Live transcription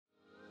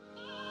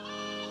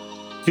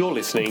You're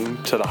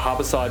listening to the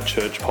Harbourside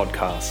Church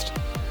podcast.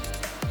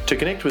 To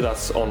connect with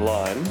us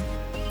online,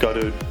 go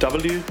to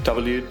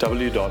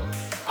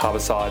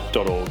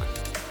www.harbourside.org.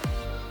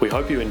 We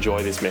hope you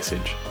enjoy this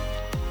message.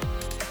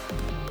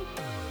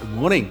 Good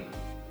morning.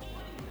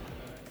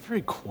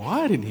 Very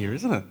quiet in here,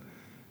 isn't it?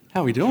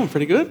 How are we doing?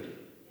 Pretty good?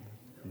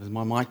 Is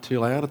my mic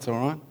too loud? It's all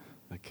right?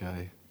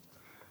 Okay.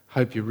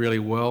 Hope you're really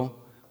well.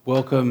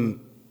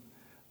 Welcome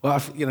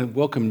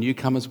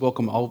newcomers,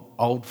 welcome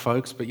old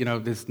folks, but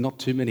there's not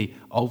too many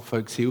old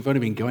folks here. We've only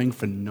been going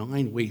for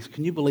 9 weeks.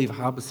 Can you believe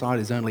Harbourside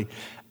is only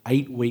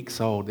 8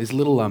 weeks old? There's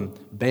little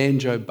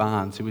Banjo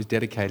Barnes who was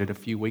dedicated a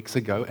few weeks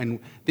ago, and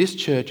this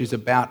church is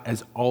about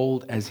as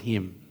old as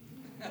him.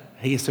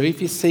 So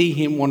if you see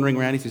him wandering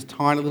around, he's this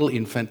tiny little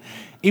infant.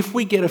 If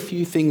we get a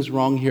few things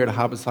wrong here at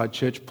Harbourside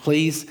Church,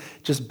 please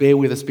just bear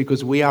with us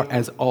because we are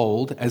as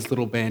old as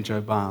little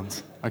Banjo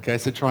Barnes. Okay,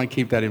 so try and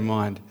keep that in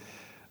mind.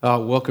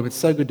 Welcome. It's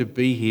so good to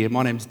be here.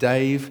 My name's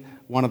Dave,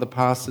 one of the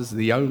pastors,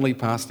 the only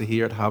pastor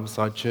here at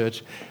Harbourside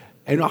Church.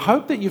 And I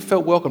hope that you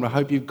felt welcome. I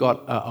hope you've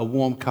got a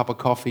warm cup of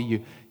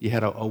coffee. You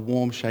had a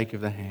warm shake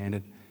of the hand.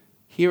 And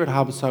here at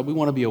Harbourside, we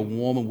want to be a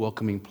warm and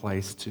welcoming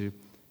place to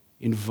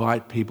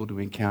invite people to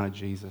encounter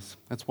Jesus.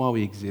 That's why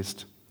we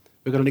exist.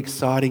 We've got an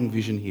exciting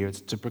vision here.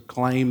 It's to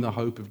proclaim the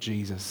hope of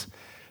Jesus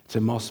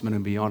to Mossman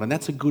and beyond. And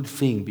that's a good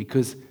thing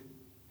because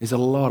there's a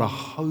lot of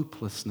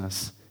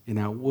hopelessness in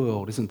our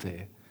world, isn't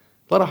there?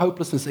 A lot of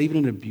hopelessness, even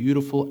in a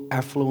beautiful,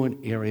 affluent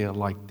area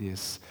like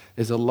this.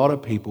 There's a lot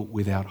of people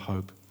without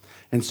hope.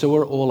 And so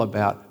we're all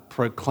about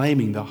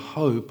proclaiming the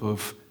hope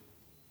of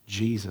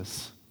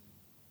Jesus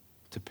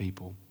to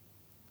people.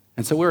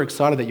 And so we're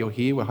excited that you're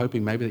here. We're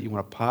hoping maybe that you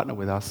want to partner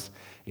with us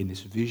in this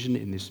vision,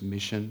 in this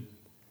mission.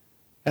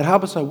 At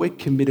Harbourside, we're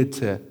committed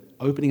to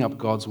opening up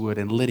God's word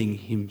and letting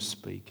him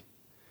speak.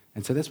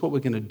 And so that's what we're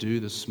going to do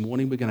this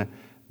morning. We're going to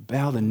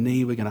bow the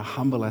knee. We're going to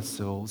humble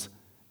ourselves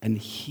and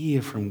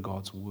hear from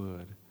God's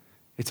word.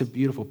 It's a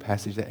beautiful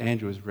passage that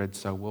Andrew has read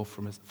so well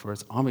for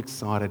us. I'm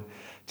excited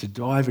to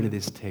dive into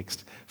this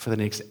text for the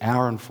next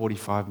hour and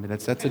 45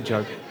 minutes. That's a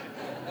joke.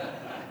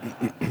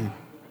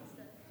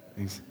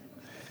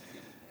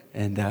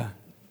 And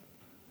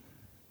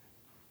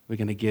we're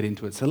going to get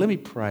into it. So let me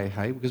pray,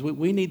 hey, because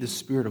we need the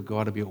Spirit of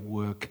God to be at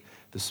work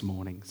this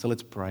morning. So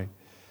let's pray.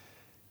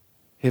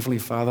 Heavenly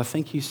Father,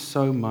 thank you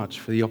so much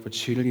for the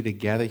opportunity to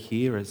gather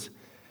here as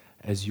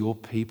your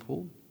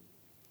people,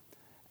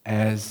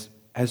 as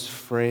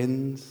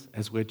friends,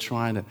 as we're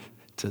trying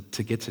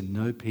to get to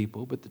know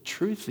people. But the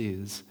truth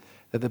is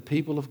that the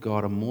people of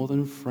God are more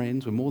than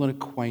friends, we're more than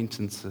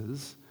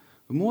acquaintances,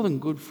 we're more than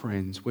good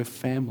friends, we're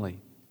family.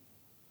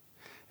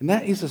 And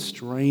that is a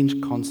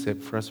strange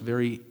concept for us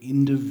very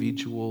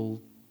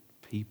individual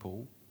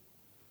people.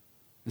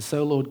 And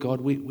so, Lord God,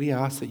 we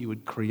ask that you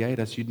would create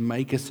us, you'd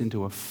make us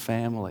into a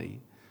family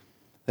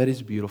that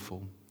is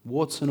beautiful,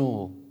 warts and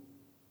all,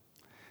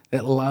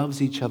 that loves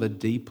each other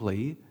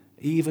deeply,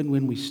 even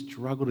when we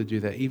struggle to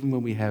do that, even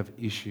when we have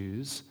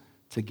issues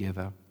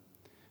together.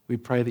 We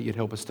pray that you'd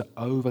help us to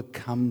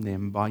overcome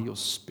them by your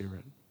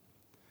Spirit.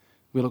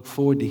 We look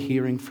forward to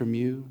hearing from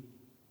you.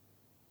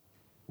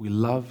 We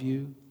love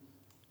you.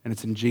 And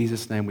it's in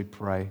Jesus' name we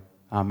pray.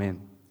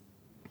 Amen.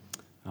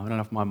 I don't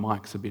know if my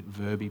mic's a bit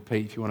verby,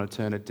 Pete, if you want to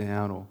turn it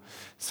down or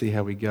see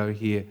how we go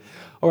here.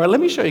 All right, let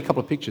me show you a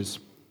couple of pictures.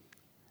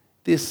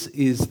 This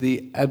is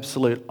the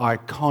absolute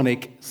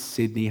iconic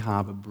Sydney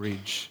Harbour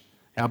Bridge.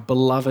 Our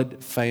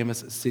beloved,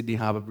 famous Sydney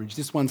Harbour Bridge.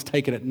 This one's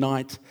taken at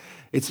night.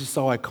 It's just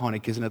so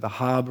iconic, isn't it? The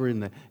harbour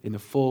in the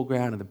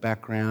foreground and the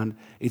background.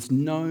 It's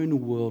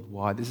known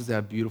worldwide. This is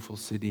our beautiful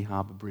Sydney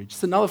Harbour Bridge.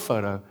 It's another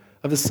photo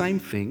of the same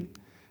thing.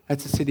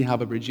 That's the Sydney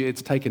Harbour Bridge.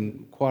 It's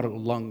taken quite a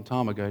long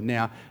time ago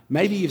now.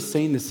 Maybe you've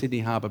seen the Sydney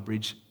Harbour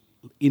Bridge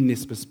in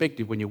this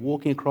perspective. When you're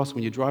walking across,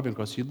 when you're driving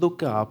across, you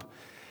look up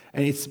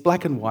and it's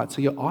black and white,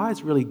 so your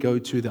eyes really go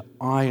to the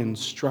iron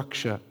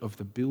structure of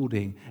the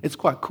building. It's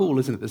quite cool,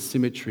 isn't it, the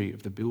symmetry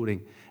of the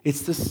building.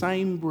 It's the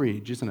same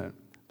bridge, isn't it,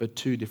 but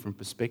two different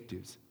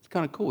perspectives. It's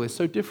kind of cool. They're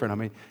so different. I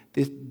mean,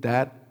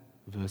 that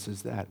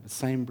versus that, the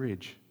same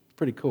bridge.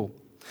 Pretty cool.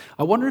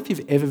 I wonder if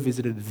you've ever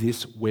visited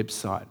this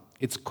website.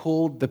 It's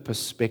called The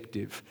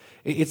Perspective.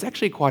 It's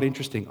actually quite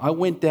interesting. I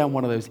went down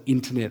one of those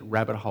internet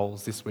rabbit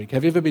holes this week.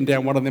 Have you ever been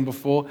down one of them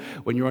before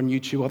when you're on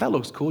YouTube? Oh, that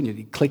looks cool. And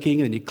you're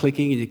clicking and you're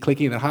clicking and you're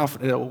clicking, and an hour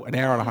and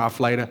a half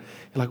later,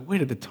 you're like, where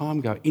did the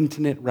time go?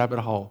 Internet rabbit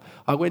hole.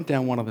 I went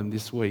down one of them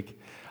this week.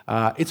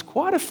 It's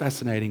quite a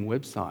fascinating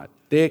website.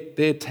 Their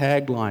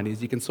tagline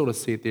is, you can sort of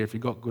see it there if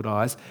you've got good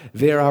eyes,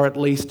 there are at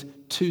least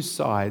two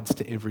sides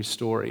to every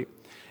story.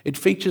 It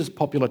features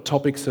popular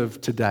topics of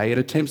today. It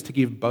attempts to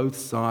give both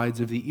sides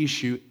of the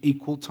issue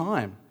equal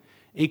time,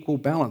 equal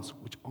balance,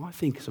 which I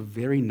think is a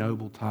very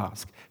noble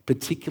task,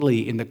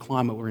 particularly in the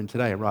climate we're in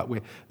today, right,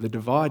 where the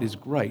divide is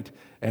great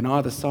and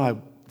either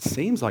side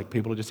seems like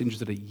people are just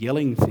interested in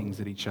yelling things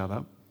at each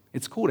other.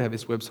 It's cool to have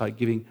this website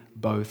giving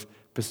both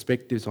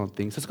perspectives on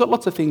things. It's got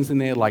lots of things in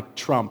there like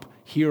Trump,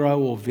 hero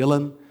or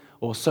villain,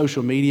 Or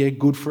social media,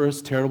 good for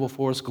us, terrible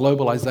for us.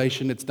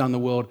 Globalization, it's done the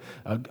world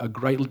a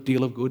great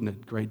deal of good and a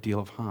great deal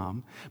of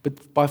harm.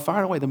 But by far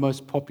and away the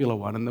most popular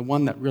one, and the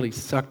one that really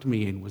sucked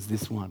me in, was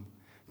this one.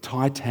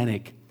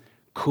 Titanic.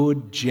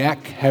 Could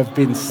Jack have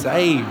been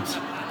saved?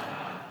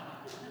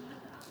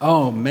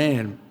 Oh,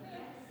 man.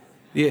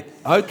 Yeah,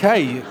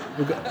 okay.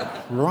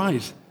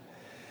 Right.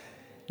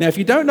 Now, if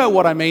you don't know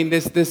what I mean,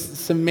 there's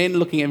some men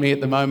looking at me at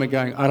the moment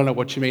going, I don't know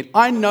what you mean.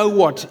 I know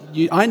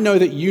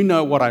that you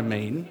know what I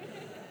mean.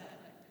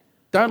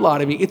 Don't lie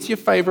to me. It's your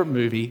favorite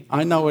movie.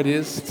 I know it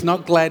is. It's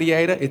not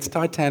Gladiator. It's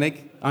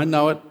Titanic. I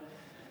know it.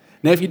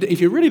 Now,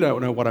 if you really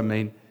don't know what I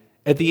mean,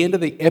 at the end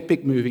of the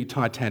epic movie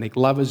Titanic,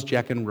 lovers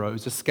Jack and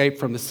Rose escape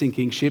from the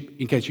sinking ship.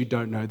 In case you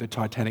don't know, the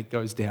Titanic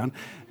goes down.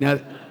 Now,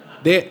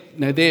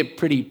 they're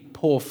pretty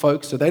poor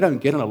folks, so they don't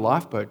get on a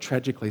lifeboat,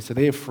 tragically. So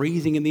they're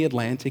freezing in the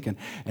Atlantic,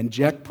 and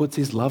Jack puts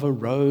his lover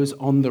Rose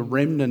on the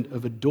remnant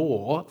of a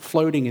door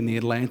floating in the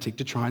Atlantic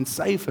to try and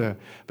save her.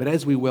 But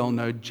as we well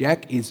know,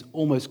 Jack is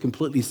almost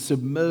completely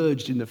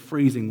submerged in the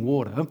freezing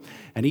water,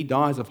 and he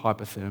dies of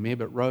hypothermia,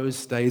 but Rose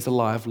stays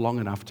alive long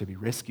enough to be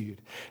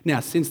rescued.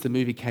 Now, since the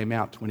movie came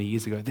out 20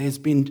 years ago, there's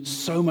been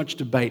so much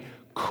debate.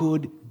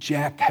 Could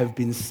Jack have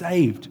been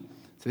saved?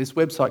 So this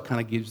website kind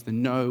of gives the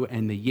no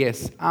and the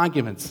yes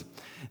arguments.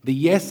 The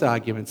yes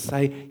arguments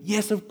say,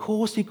 yes, of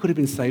course he could have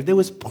been saved. There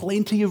was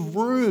plenty of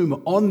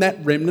room on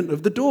that remnant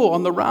of the door,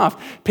 on the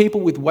raft.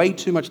 People with way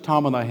too much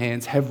time on their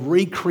hands have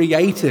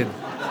recreated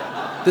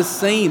the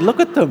scene. Look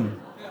at them.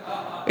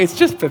 It's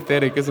just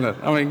pathetic, isn't it?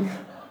 I mean,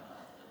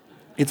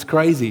 it's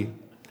crazy.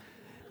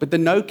 But the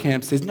no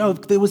camp says, no,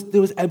 there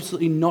was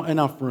absolutely not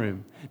enough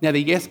room. Now,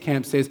 the yes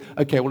camp says,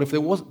 okay, well, if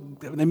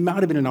there might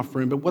have been enough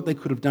room, but what they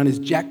could have done is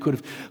Jack could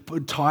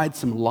have tied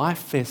some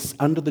life vests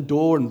under the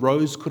door and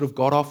Rose could have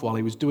got off while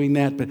he was doing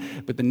that.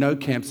 But the no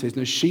camp says,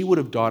 no, she would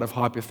have died of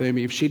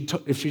hypothermia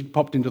if she'd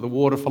popped into the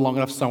water for long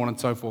enough, so on and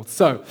so forth.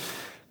 So,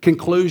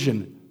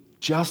 conclusion,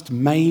 just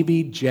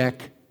maybe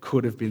Jack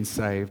could have been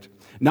saved.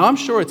 Now, I'm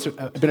sure it's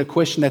been a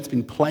question that's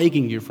been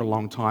plaguing you for a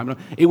long time.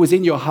 It was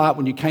in your heart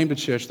when you came to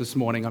church this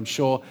morning, I'm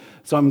sure.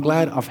 So I'm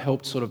glad I've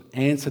helped sort of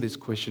answer this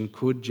question.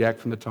 Could Jack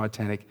from the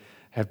Titanic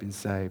have been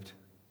saved?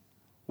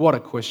 What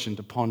a question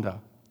to ponder.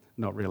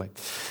 Not really.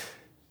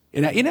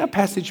 In our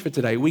passage for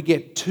today, we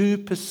get two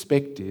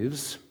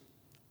perspectives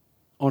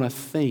on a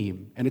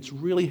theme, and it's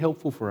really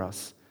helpful for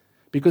us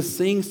because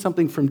seeing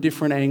something from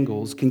different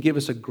angles can give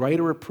us a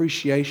greater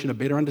appreciation, a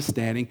better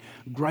understanding,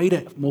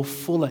 greater, more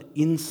fuller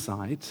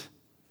insight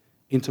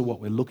into what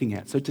we're looking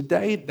at. So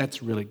today,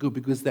 that's really good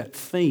because that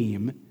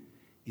theme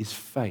is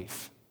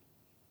faith.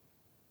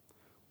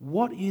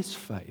 What is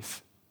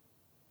faith?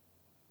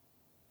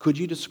 Could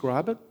you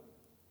describe it?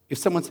 If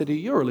someone said to you,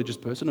 you're a religious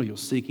person or you're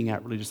seeking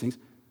out religious things,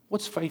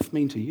 what's faith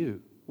mean to you?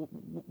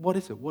 What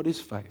is it? What is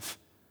faith?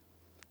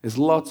 There's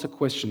lots of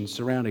questions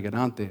surrounding it,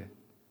 aren't there?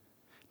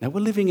 Now,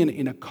 we're living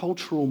in a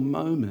cultural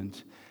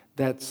moment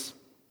that's,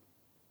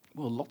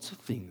 well, lots of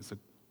things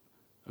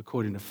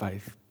according to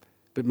faith,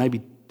 but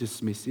maybe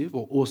dismissive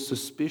or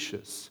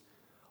suspicious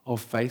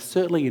of faith,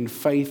 certainly in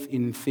faith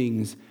in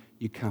things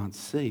you can't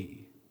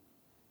see.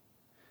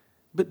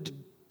 But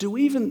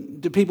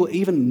do people,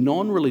 even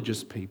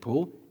non-religious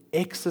people,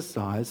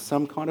 exercise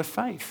some kind of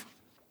faith?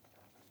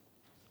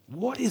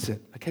 What is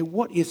it? Okay,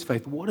 what is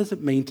faith? What does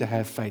it mean to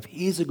have faith?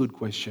 Here's a good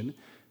question.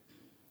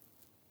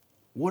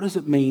 What does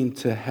it mean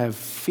to have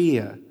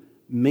fear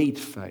meet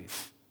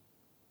faith?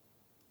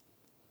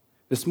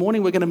 This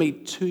morning we're going to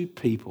meet two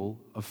people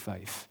of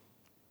faith.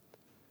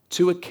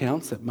 Two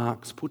accounts that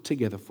Mark's put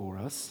together for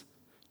us.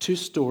 Two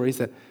stories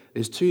that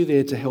there's two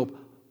there to help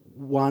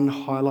one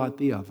highlight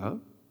the other.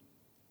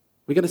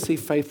 We're going to see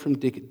faith from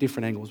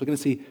different angles. We're going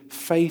to see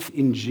faith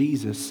in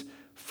Jesus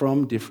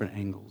from different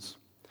angles.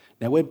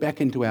 Now, we're back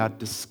into our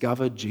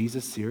Discover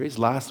Jesus series.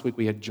 Last week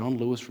we had John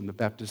Lewis from the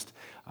Baptist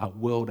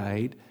World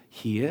Aid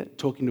here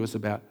talking to us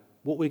about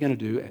what we're going to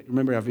do.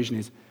 Remember, our vision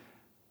is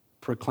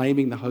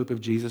proclaiming the hope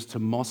of Jesus to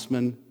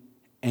Mossman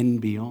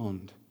and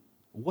beyond.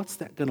 What's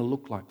that going to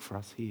look like for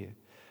us here?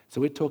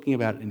 So we're talking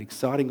about an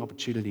exciting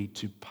opportunity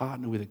to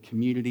partner with a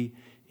community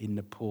in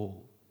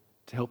Nepal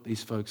to help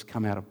these folks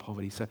come out of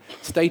poverty. So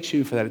stay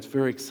tuned for that. It's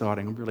very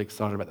exciting. I'm really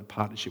excited about the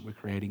partnership we're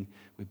creating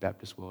with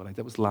Baptist World Aid.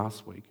 That was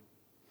last week.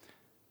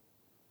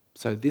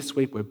 So this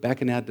week we're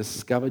back in our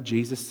Discover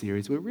Jesus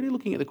series. We're really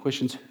looking at the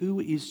questions, who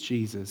is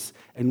Jesus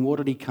and what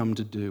did he come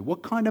to do?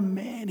 What kind of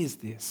man is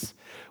this?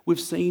 We've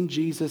seen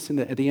Jesus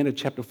at the end of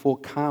chapter 4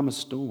 calm a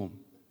storm.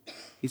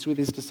 He's with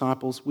his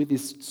disciples,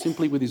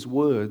 simply with his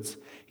words.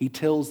 He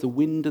tells the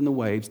wind and the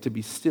waves to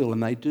be still,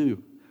 and they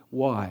do.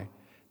 Why?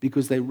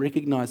 Because they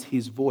recognize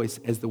his voice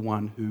as the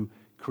one who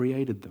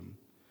created them.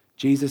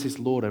 Jesus is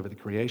Lord over the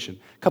creation.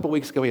 A couple of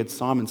weeks ago, we had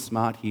Simon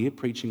Smart here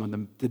preaching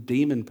on the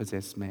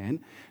demon-possessed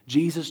man.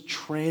 Jesus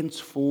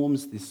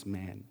transforms this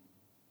man,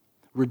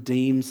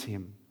 redeems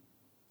him,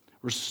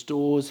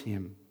 restores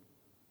him,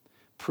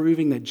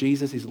 proving that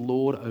Jesus is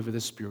Lord over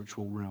the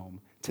spiritual realm.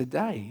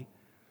 Today,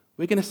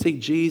 we're going to see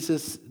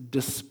Jesus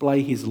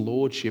display his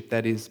lordship,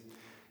 that is,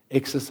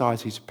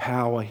 exercise his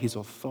power, his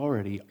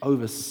authority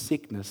over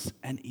sickness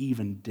and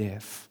even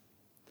death.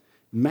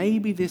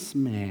 Maybe this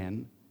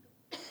man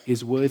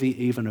is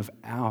worthy even of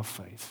our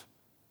faith.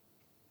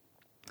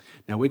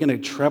 Now, we're going to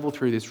travel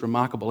through this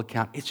remarkable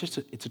account. It's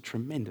a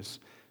tremendous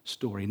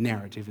story,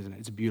 narrative, isn't it?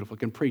 It's beautiful.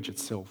 It can preach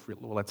itself,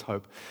 well, let's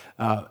hope.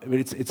 But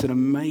it's an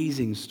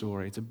amazing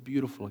story. It's a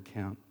beautiful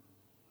account.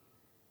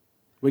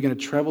 We're going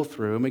to travel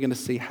through and we're going to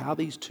see how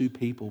these two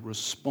people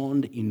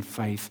respond in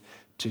faith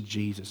to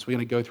Jesus. We're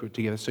going to go through it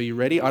together. So you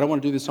ready? I don't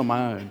want to do this on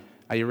my own.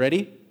 Are you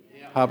ready?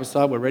 Yeah.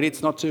 Harborside, we're ready.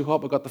 It's not too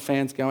hot. We've got the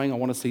fans going. I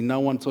want to see no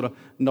one sort of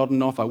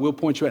nodding off. I will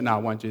point you out. No, I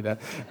won't do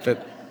that.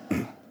 But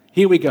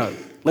here we go.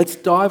 Let's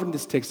dive into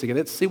this text together.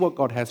 Let's see what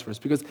God has for us,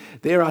 because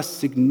there are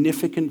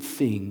significant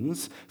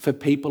things for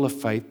people of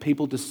faith,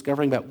 people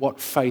discovering about what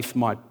faith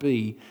might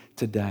be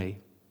today.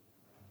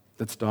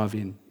 Let's dive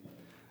in.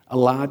 A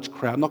large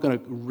crowd. I'm not going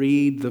to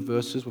read the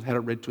verses. We've had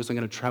it read to us. I'm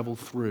going to travel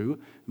through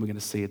and we're going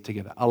to see it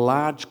together. A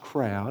large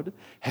crowd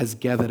has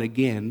gathered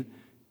again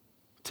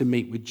to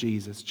meet with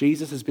Jesus.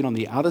 Jesus has been on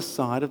the other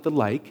side of the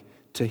lake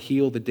to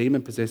heal the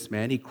demon-possessed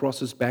man. He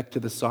crosses back to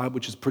the side,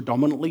 which is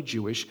predominantly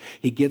Jewish.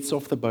 He gets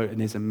off the boat and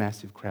there's a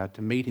massive crowd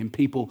to meet him.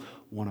 People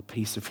want a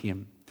piece of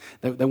him.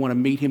 They want to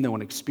meet him. They want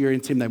to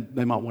experience him.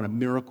 They might want a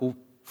miracle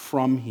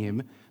from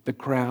him. The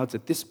crowds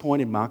at this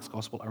point in Mark's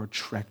gospel are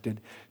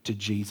attracted to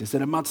Jesus.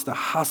 And amongst the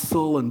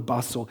hustle and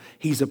bustle,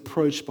 he's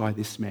approached by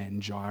this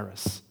man,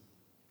 Jairus.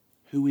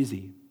 Who is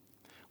he?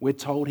 We're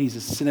told he's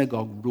a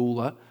synagogue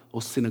ruler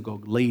or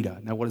synagogue leader.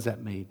 Now, what does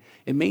that mean?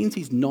 It means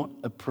he's not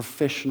a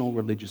professional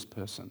religious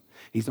person.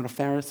 He's not a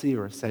Pharisee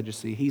or a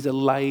Sadducee. He's a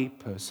lay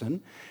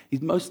person.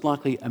 He's most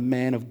likely a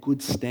man of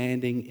good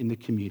standing in the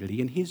community.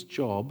 And his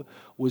job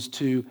was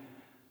to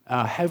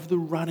have the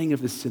running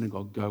of the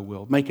synagogue go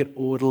well, make it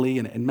orderly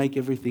and make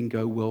everything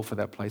go well for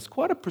that place.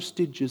 Quite a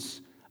prestigious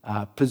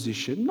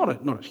position, not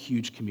a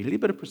huge community,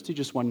 but a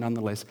prestigious one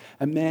nonetheless.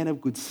 A man of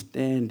good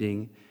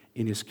standing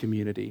in his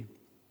community.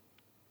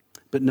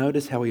 But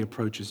notice how he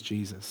approaches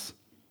Jesus.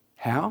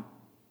 How?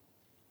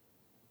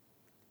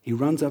 He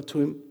runs up to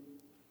him,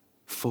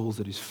 falls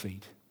at his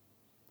feet.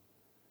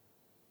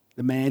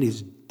 The man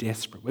is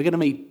desperate. We're going to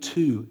meet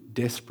two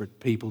desperate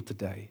people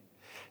today.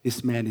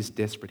 This man is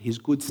desperate. His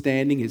good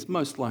standing is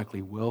most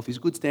likely wealth. His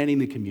good standing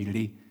in the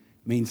community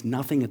means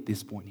nothing at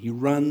this point. He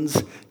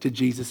runs to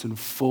Jesus and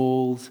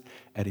falls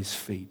at his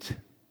feet.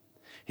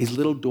 His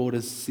little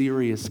daughter's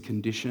serious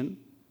condition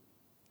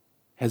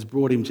has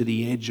brought him to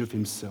the edge of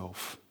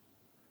himself.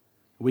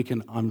 We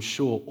can, I'm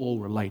sure, all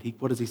relate.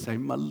 What does he say?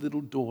 My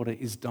little daughter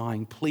is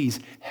dying. Please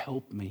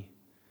help me.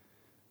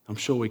 I'm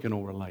sure we can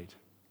all relate.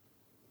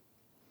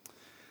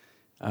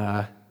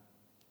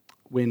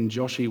 When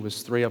Joshie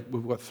was 3,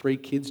 we've got 3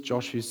 kids.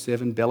 Josh, who's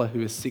 7, Bella,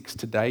 who is 6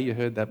 today. You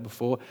heard that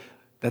before.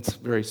 That's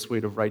very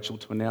sweet of Rachel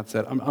to announce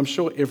that. I'm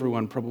sure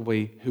everyone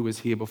probably who was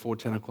here before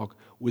 10 o'clock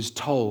was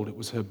told it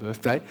was her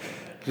birthday.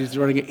 She's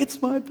running it,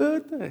 it's my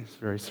birthday. It's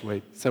very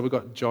sweet. So we've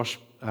got Josh,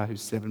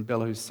 who's 7,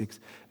 Bella, who's 6,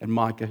 and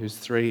Micah, who's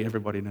 3.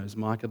 Everybody knows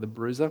Micah, the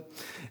bruiser.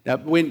 Now,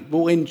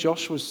 when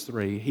Josh was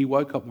 3, he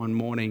woke up one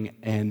morning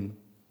and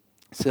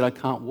said, I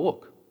can't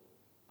walk.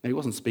 Now, he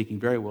wasn't speaking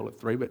very well at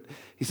 3, but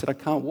he said, I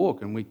can't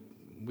walk. And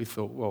we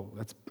thought, well,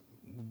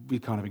 we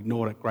kind of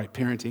ignored it, great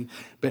parenting.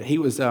 But he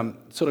was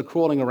sort of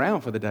crawling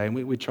around for the day, and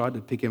we tried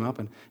to pick him up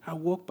and,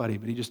 walk, buddy,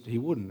 but he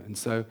wouldn't. And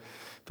so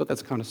I thought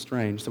that's kind of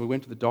strange. So we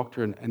went to the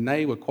doctor, and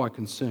they were quite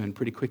concerned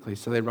pretty quickly,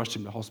 so they rushed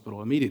him to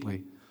hospital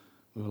immediately.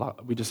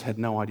 We just had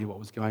no idea what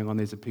was going on.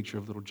 There's a picture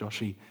of little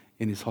Joshie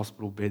in his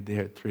hospital bed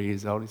there at 3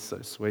 years old. He's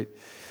so sweet.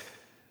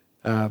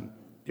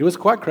 It was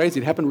quite crazy.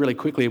 It happened really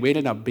quickly. We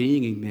ended up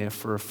being in there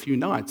for a few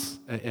nights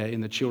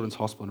in the children's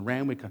hospital in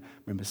Randwick. I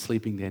remember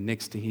sleeping there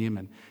next to him,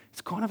 and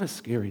it's kind of a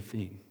scary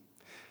thing.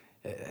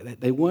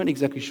 They weren't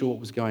exactly sure what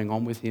was going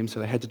on with him,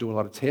 so they had to do a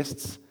lot of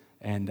tests,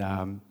 and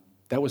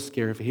that was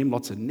scary for him.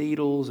 Lots of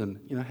needles and,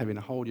 having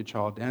to hold your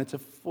child down. It's a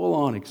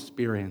full-on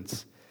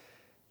experience.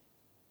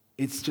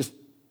 It's just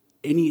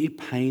any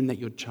pain that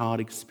your child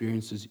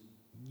experiences,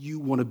 you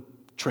want to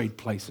trade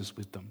places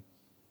with them.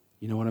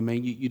 You know what I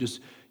mean?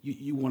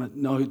 You want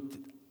to know,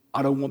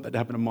 I don't want that to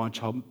happen to my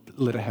child,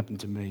 let it happen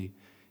to me.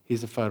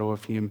 Here's a photo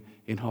of him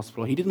in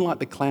hospital. He didn't like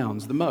the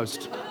clowns the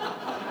most.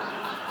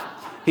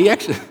 He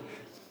actually,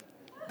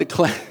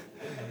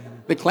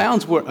 the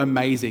clowns were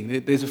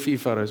amazing. There's a few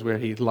photos where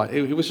it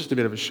was just a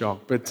bit of a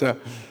shock. But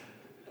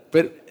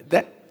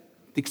the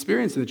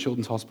experience in the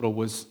children's hospital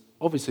was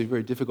obviously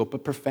very difficult,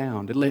 but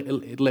profound.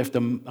 It left a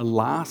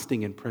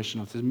lasting impression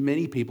on us. There's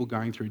many people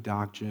going through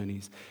dark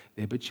journeys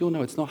there, but you'll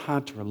know it's not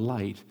hard to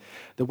relate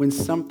that when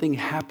something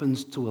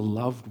happens to a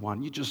loved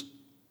one,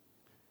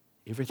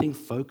 everything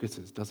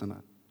focuses, doesn't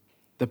it?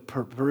 The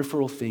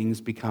peripheral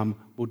things become,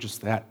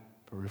 just that,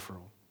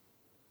 peripheral.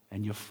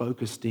 And you're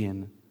focused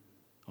in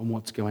on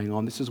what's going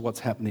on. This is what's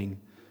happening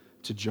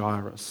to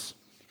Jairus.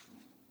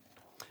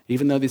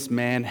 Even though this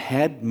man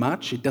had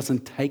much, it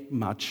doesn't take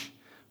much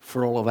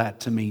for all of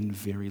that to mean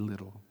very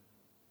little.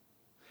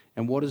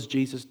 And what does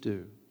Jesus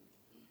do?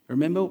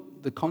 Remember,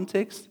 the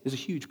context is a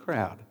huge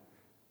crowd.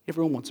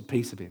 Everyone wants a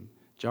piece of him.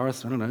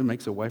 Jairus, I don't know,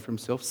 makes a way for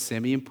himself,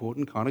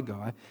 semi-important kind of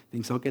guy,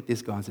 thinks, I'll get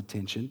this guy's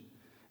attention.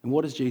 And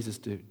what does Jesus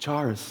do?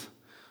 Jairus,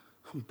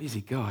 I'm a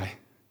busy guy.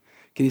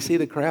 Can you see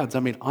the crowds? I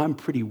mean, I'm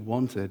pretty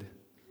wanted.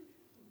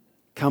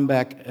 Come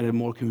back at a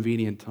more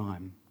convenient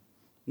time.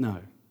 No,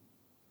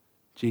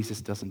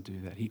 Jesus doesn't do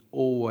that. He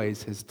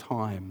always has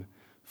time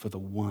for the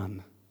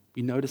one.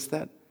 You notice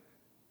that?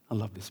 I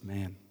love this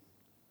man.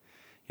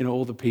 You know,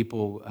 all the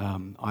people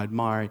I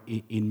admire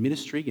in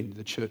ministry, in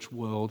the church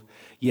world,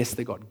 yes,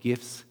 they got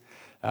gifts.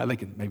 They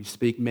can maybe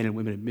speak, men and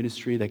women in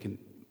ministry.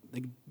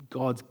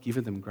 God's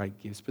given them great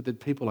gifts. But the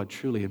people I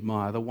truly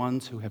admire are the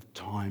ones who have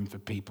time for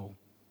people.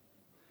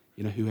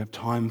 You know, who have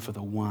time for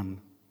the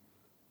one.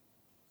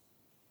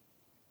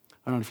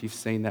 I don't know if you've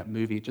seen that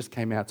movie. It just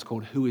came out. It's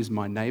called Who Is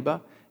My Neighbor?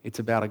 It's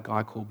about a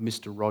guy called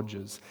Mr.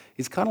 Rogers.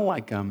 He's kind of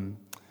like a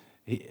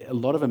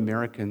lot of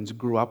Americans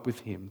grew up with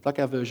him, like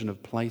our version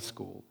of Play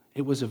School.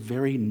 It was a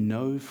very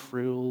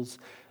no-frills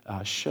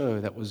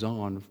show that was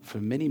on for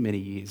many, many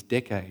years,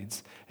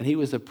 decades. And he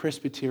was a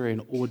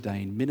Presbyterian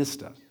ordained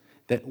minister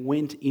that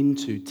went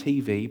into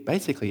TV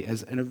basically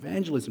as an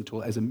evangelism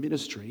tool, as a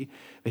ministry.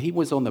 But he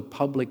was on the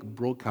public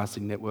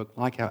broadcasting network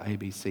like our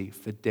ABC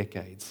for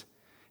decades.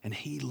 And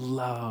he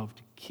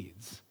loved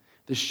kids.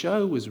 The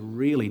show was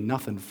really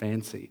nothing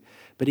fancy,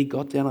 but he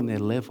got down on their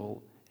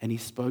level and he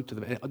spoke to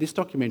them. This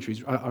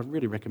documentary, I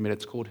really recommend it.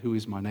 It's called Who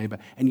Is My Neighbor?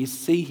 And you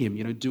see him,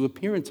 you know, do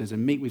appearances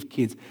and meet with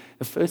kids.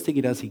 The first thing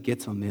he does, he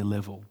gets on their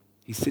level.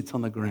 He sits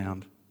on the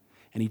ground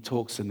and he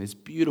talks, and there's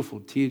beautiful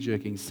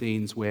tear-jerking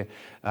scenes where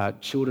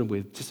children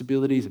with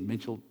disabilities and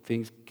mental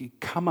things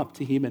come up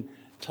to him and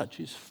touch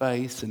his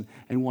face and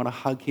want to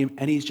hug him,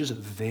 and he's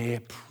just there,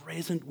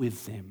 present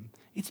with them.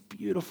 It's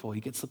beautiful. He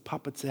gets the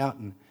puppets out,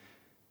 and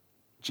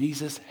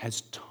Jesus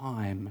has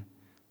time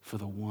for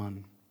the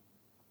one.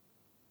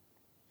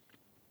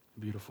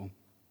 Beautiful.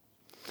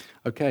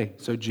 Okay,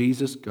 so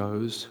Jesus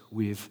goes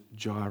with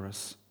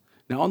Jairus.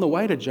 Now, on the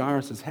way to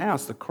Jairus'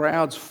 house, the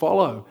crowds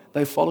follow.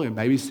 They follow him.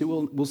 Maybe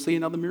we'll see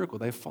another miracle.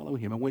 They follow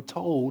him. And we're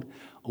told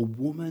a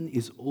woman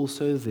is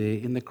also there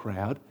in the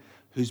crowd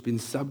who's been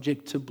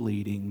subject to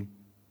bleeding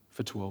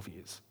for 12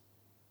 years.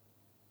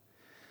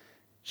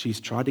 She's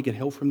tried to get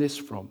help from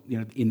this,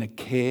 in the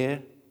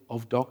care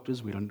of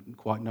doctors. We don't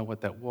quite know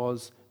what that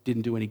was.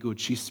 Didn't do any good.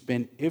 She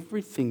spent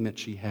everything that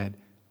she had.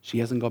 She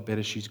hasn't got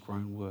better. She's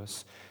grown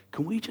worse.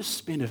 Can we just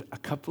spend a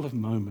couple of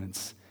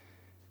moments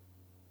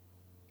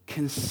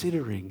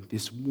considering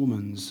this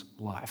woman's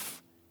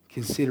life,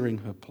 considering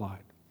her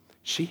plight?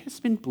 She has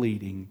been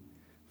bleeding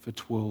for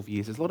 12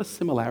 years. There's a lot of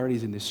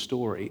similarities in this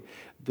story.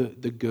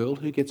 The girl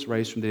who gets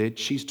raised from the dead,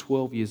 she's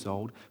 12 years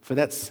old. For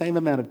that same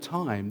amount of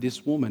time,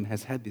 this woman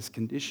has had this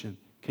condition.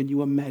 Can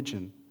you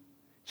imagine?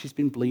 She's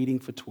been bleeding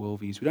for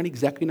 12 years. We don't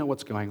exactly know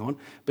what's going on,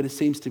 but it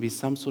seems to be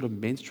some sort of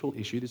menstrual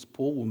issue. This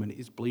poor woman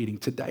is bleeding.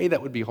 Today,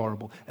 that would be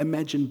horrible.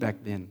 Imagine back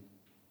then.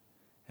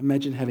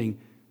 Imagine having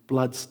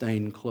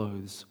blood-stained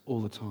clothes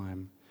all the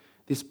time.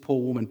 This poor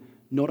woman,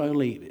 not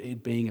only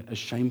it being a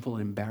shameful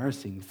and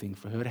embarrassing thing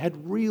for her, it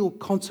had real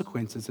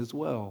consequences as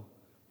well.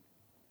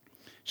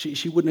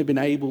 She wouldn't have been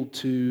able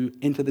to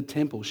enter the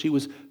temple. She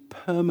was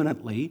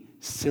permanently,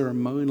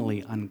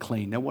 ceremonially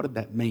unclean. Now, what did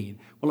that mean?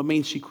 Well, it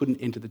means she couldn't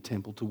enter the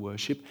temple to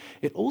worship.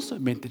 It also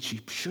meant that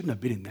she shouldn't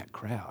have been in that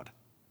crowd.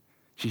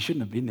 She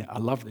shouldn't have been there. I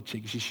love the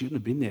chick. She shouldn't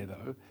have been there,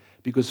 though,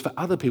 because for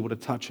other people to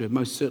touch her,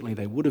 most certainly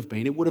they would have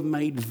been. It would have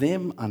made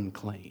them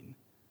unclean.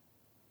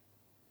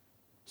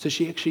 So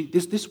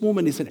this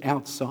woman is an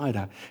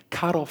outsider,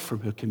 cut off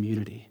from her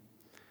community.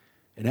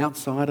 An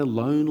outsider,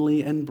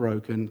 lonely and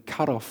broken,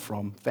 cut off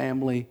from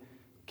family,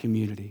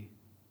 community.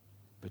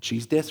 But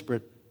she's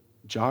desperate.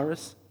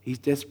 Jairus, he's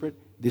desperate.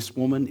 This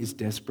woman is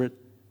desperate.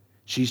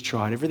 She's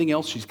tried everything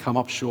else. She's come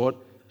up short.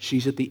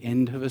 She's at the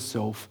end of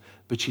herself,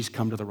 but she's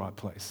come to the right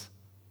place.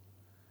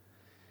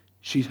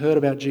 She's heard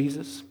about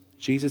Jesus.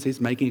 Jesus is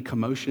making a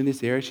commotion in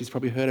this area. She's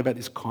probably heard about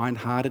this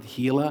kind-hearted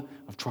healer.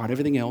 I've tried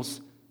everything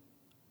else.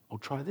 I'll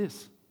try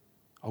this.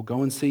 I'll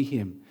go and see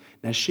him.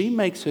 Now, she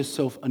makes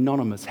herself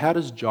anonymous. How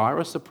does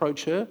Jairus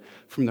approach her?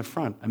 From the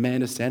front. A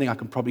man is standing. I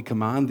can probably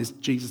command this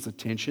Jesus'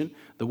 attention.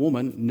 The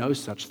woman, no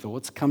such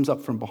thoughts, comes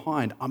up from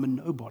behind. I'm a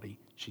nobody,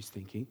 she's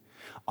thinking.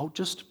 I'll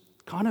just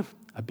kind of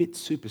a bit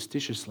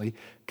superstitiously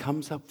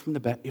comes up from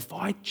the back. If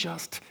I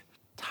just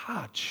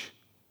touch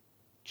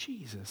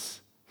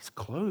Jesus, his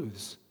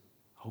clothes,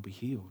 I'll be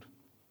healed.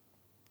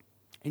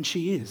 And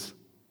she is.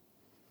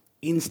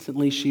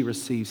 Instantly, she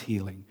receives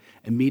healing.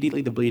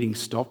 Immediately, the bleeding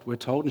stopped, we're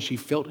told, and she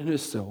felt in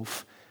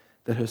herself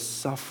that her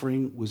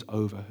suffering was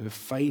over. Her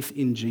faith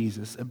in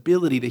Jesus'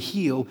 ability to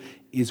heal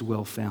is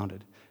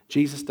well-founded.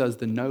 Jesus does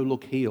the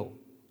no-look heal.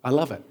 I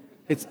love it.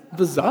 It's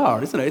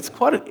bizarre, isn't it? It's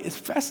a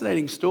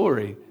fascinating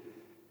story.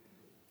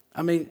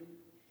 I mean,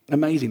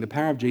 amazing. The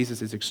power of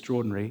Jesus is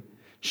extraordinary.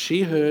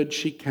 She heard,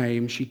 she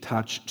came, she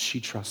touched, she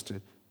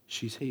trusted.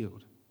 She's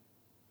healed.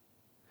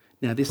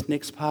 Now, this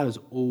next part has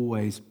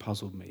always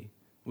puzzled me.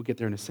 We'll get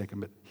there in a second,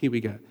 but here we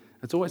go.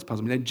 It's always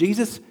puzzled me. Now,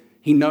 Jesus,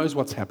 he knows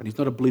what's happened. He's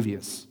not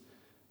oblivious.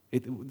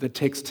 The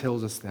text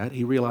tells us that.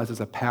 He realizes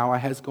a power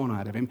has gone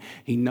out of him.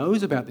 He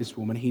knows about this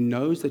woman. He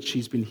knows that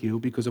she's been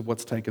healed because of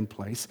what's taken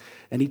place.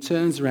 And he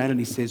turns around and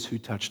he says, "Who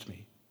touched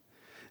me?"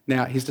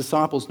 Now, his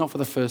disciples, not for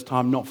the first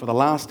time, not for the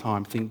last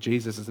time, think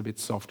Jesus is a bit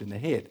soft in the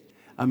head.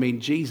 I mean,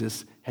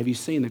 Jesus, have you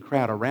seen the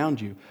crowd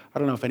around you? I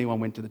don't know if anyone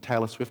went to the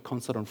Taylor Swift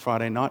concert on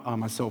Friday night. I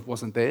myself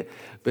wasn't there.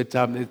 But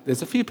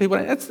there's a few people.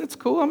 That's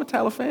cool. I'm a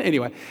Taylor fan.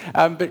 Anyway,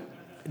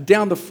 but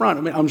down the front,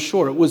 I mean, I'm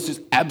sure it was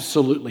just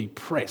absolutely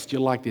pressed.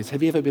 You're like this.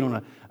 Have you ever been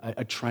on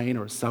a train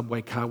or a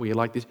subway car where you're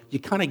like this? You're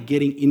kind of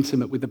getting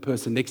intimate with the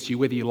person next to you,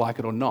 whether you like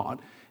it or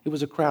not. It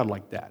was a crowd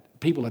like that.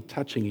 People are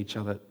touching each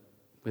other,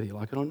 whether you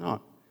like it or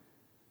not.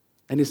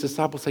 And his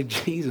disciples say,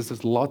 "Jesus,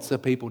 there's lots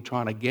of people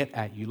trying to get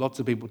at you, lots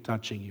of people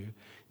touching you."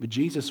 But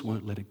Jesus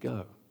won't let it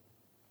go.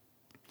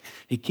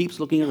 He keeps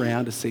looking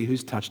around to see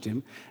who's touched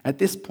him. At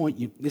this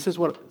point, this is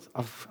what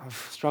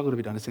I've struggled a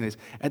bit to understand this.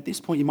 At this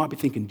point, you might be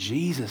thinking,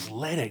 "Jesus,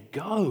 let it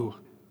go.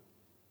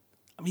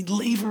 I mean,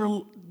 leave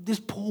her, this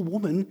poor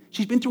woman,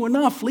 she's been through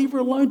enough. Leave her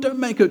alone. Don't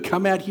make her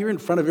come out here in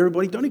front of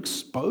everybody. Don't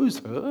expose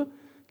her.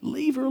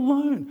 Leave her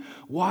alone."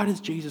 Why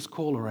does Jesus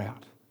call her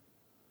out?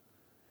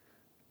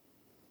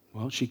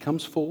 Well, she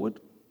comes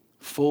forward,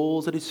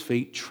 falls at his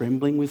feet,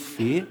 trembling with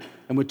fear,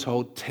 and we're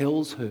told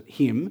tells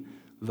him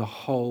the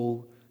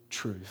whole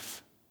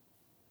truth.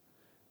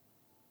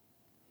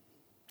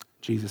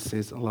 Jesus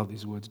says, I love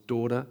these words,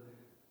 "Daughter,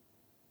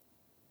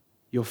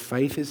 your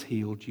faith has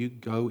healed you.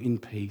 Go in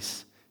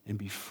peace and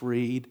be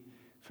freed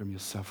from your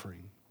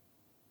suffering."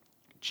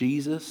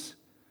 Jesus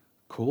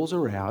calls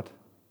her out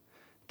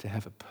to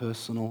have a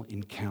personal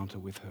encounter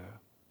with her.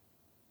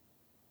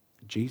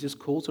 Jesus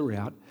calls her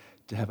out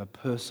to have a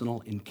personal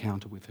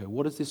encounter with her.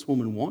 What does this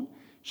woman want?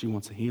 She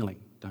wants a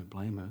healing. Don't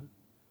blame her.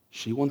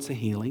 She wants a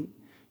healing.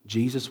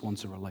 Jesus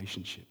wants a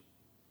relationship.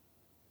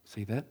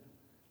 See that?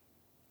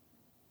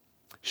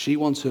 She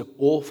wants her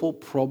awful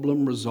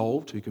problem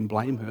resolved. Who can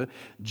blame her?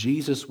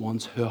 Jesus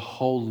wants her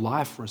whole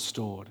life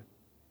restored.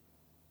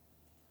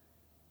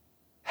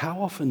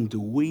 How often do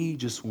we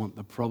just want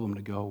the problem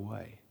to go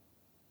away?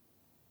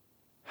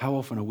 How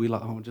often are we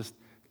like, "Oh, just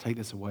take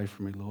this away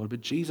from me, Lord"?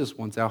 But Jesus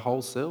wants our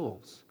whole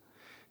selves.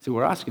 So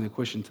we're asking the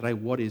question today,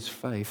 what is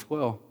faith?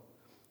 Well,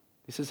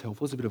 this is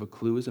helpful. It's a bit of a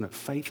clue, isn't it?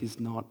 Faith is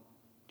not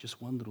just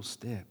one little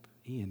step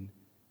in.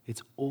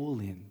 It's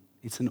all in.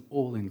 It's an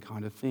all-in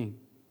kind of thing.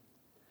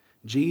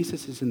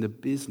 Jesus is in the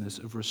business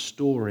of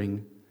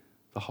restoring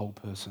the whole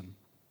person.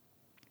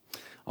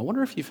 I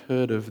wonder if you've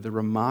heard of the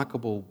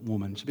remarkable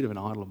woman, she's a bit of an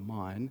idol of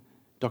mine,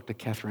 Dr.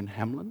 Catherine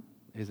Hamlin.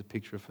 There's a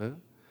picture of her.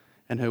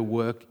 And her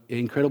work,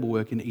 incredible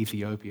work in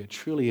Ethiopia.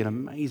 Truly an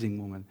amazing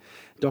woman.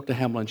 Dr.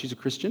 Hamlin, she's a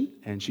Christian,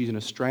 and she's an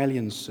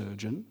Australian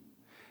surgeon.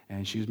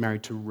 And she was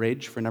married to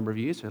Reg for a number of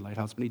years. Her late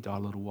husband, he died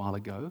a little while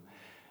ago.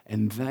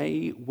 And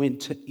they went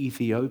to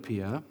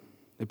Ethiopia,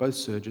 they're both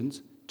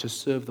surgeons, to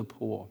serve the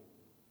poor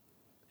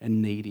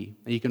and needy.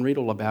 And you can read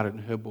all about it in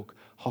her book,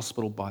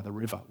 Hospital by the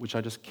River, which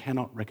I just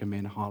cannot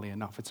recommend highly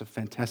enough. It's a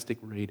fantastic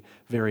read,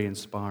 very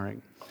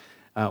inspiring.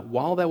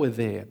 While they were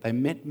there, they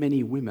met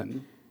many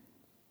women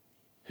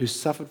who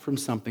suffered from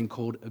something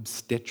called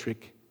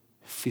obstetric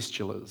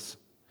fistulas.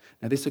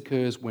 Now, this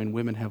occurs when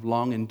women have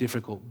long and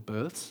difficult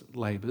births,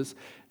 labours,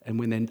 and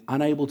when they're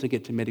unable to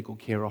get to medical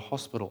care or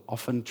hospital,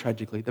 often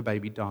tragically the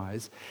baby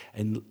dies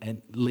and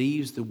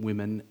leaves the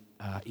women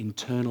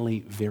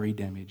internally very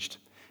damaged.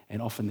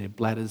 And often their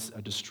bladders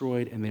are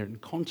destroyed and they're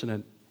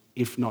incontinent,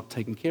 if not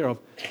taken care of,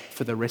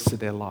 for the rest of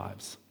their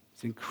lives.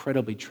 It's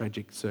incredibly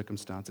tragic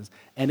circumstances,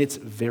 and it's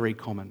very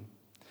common.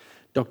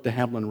 Dr.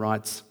 Hamlin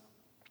writes,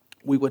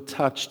 "We were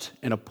touched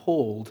and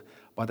appalled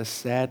by the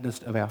sadness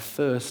of our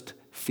first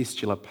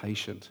fistula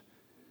patient,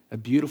 a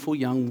beautiful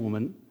young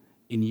woman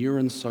in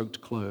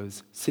urine-soaked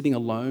clothes, sitting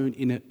alone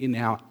in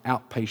our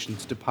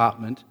outpatients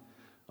department,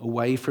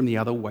 away from the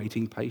other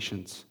waiting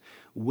patients.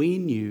 We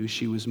knew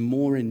she was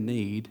more in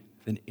need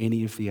than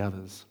any of the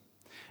others."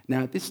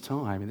 Now, at this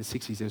time, in the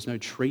 60s, there was no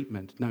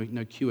treatment,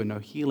 no cure, no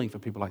healing for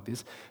people like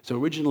this. So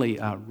originally,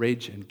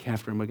 Reg and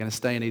Catherine were going to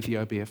stay in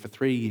Ethiopia for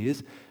 3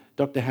 years.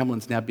 Dr.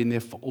 Hamlin's now been there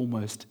for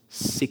almost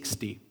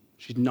 60.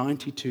 She's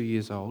 92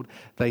 years old.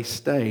 They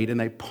stayed and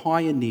they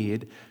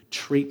pioneered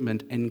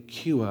treatment and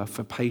cure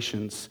for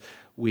patients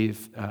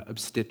with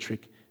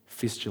obstetric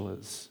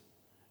fistulas.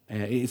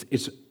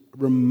 It's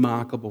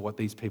remarkable what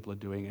these people are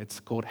doing. It's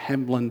called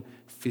Hamlin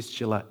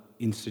Fistula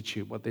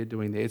Institute, what they're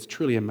doing there. It's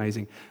truly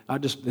amazing.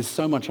 There's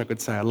so much I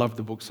could say. I love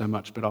the book so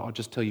much, but I'll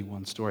just tell you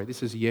one story.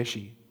 This is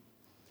Yeshi.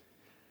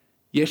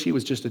 Yeshi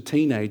was just a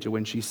teenager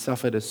when she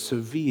suffered a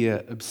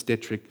severe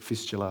obstetric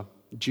fistula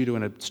due to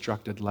an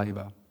obstructed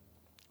labour.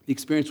 The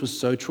experience was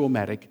so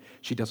traumatic,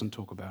 she doesn't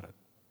talk about it.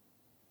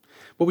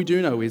 What we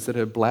do know is that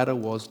her bladder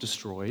was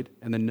destroyed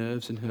and the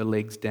nerves in her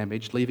legs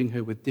damaged, leaving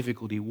her with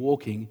difficulty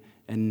walking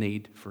and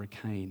need for a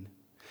cane.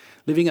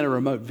 Living in a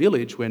remote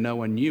village where no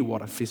one knew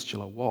what a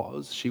fistula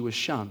was, she was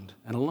shunned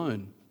and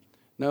alone,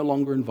 no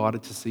longer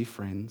invited to see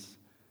friends,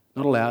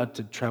 not allowed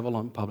to travel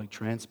on public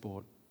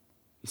transport.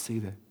 You see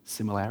the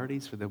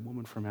similarities with the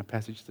woman from our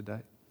passage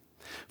today?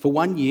 For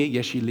 1 year,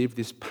 yes, she lived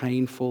this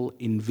painful,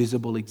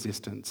 invisible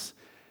existence.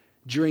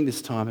 During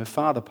this time, her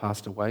father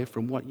passed away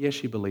from what, yes,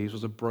 she believes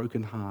was a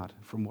broken heart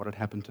from what had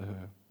happened to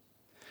her.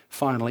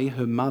 Finally,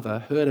 her mother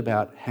heard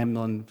about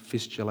Hamlin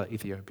Fistula,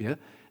 Ethiopia,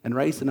 and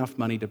raised enough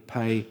money to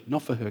pay,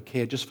 not for her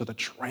care, just for the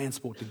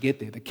transport to get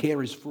there. The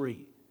care is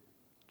free.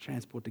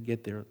 Transport to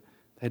get there,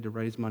 they had to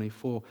raise money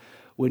for.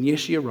 When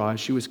Yeshi arrived,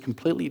 she was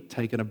completely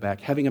taken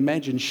aback, having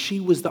imagined she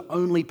was the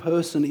only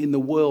person in the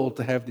world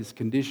to have this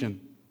condition.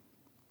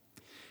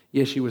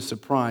 Yeshi was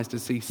surprised to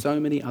see so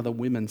many other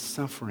women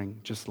suffering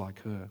just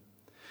like her.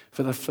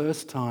 For the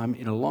first time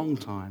in a long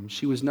time,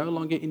 she was no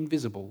longer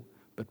invisible,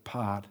 but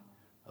part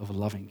of a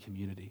loving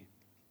community.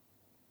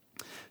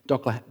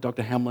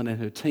 Dr. Hamlin and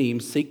her team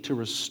seek to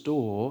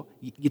restore,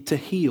 to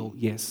heal,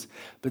 yes,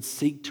 but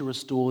seek to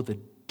restore the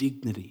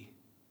dignity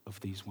of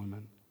these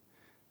women.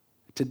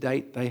 To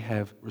date, they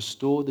have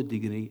restored the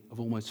dignity of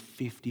almost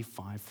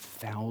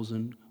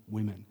 55,000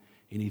 women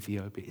in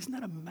Ethiopia. Isn't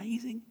that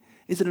amazing?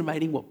 Isn't it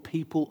amazing what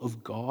people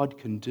of God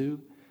can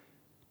do?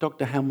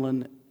 Dr.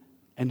 Hamlin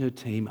and her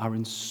team are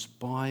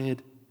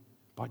inspired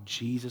by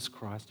Jesus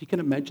Christ. You can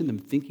imagine them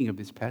thinking of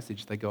this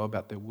passage. They go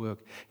about their work,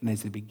 and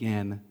as they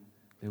began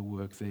their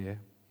work there.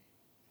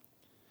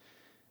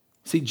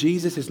 See,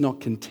 Jesus is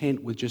not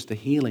content with just a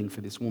healing for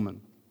this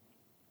woman,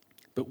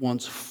 but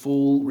wants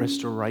full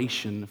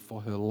restoration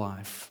for her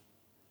life.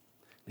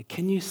 Now,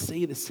 can you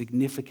see the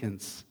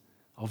significance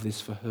of this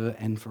for her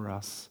and for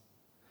us?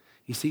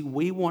 You see,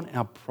 we want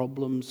our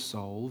problems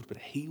solved, but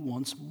he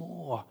wants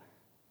more.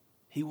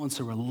 He wants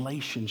a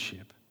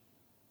relationship.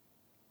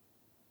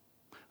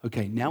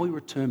 Okay, now we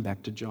return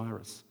back to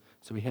Jairus.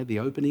 So we had the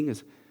opening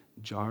as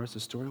Jairus, the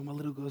story, oh, my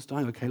little girl's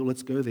dying. Okay, well,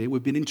 let's go there.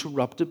 We've been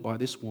interrupted by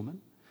this woman,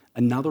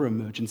 another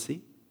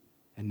emergency,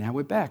 and now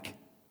we're back.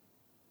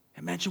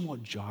 Imagine what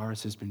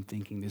Jairus has been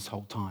thinking this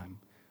whole time.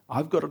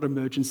 I've got an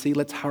emergency.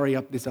 Let's hurry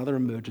up this other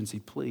emergency,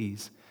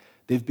 please.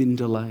 They've been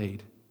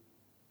delayed.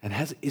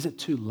 And is it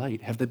too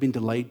late? Have they been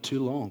delayed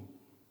too long?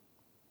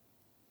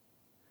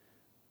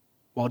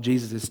 While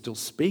Jesus is still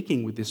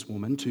speaking with this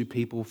woman, two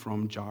people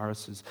from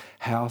Jairus'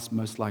 house,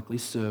 most likely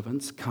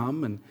servants,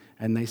 come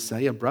and they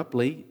say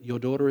abruptly, your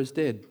daughter is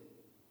dead.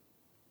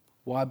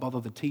 Why bother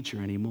the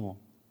teacher anymore?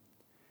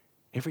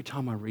 Every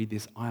time I read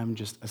this, I am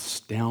just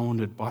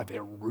astounded by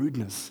their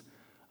rudeness.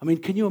 I mean,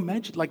 can you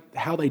imagine like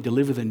how they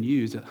deliver the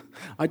news?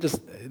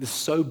 It's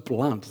so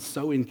blunt,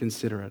 so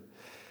inconsiderate.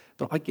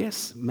 But I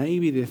guess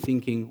maybe they're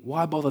thinking,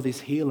 why bother this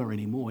healer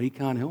anymore? He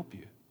can't help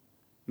you.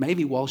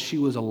 Maybe while she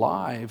was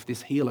alive,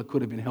 this healer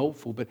could have been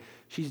helpful, but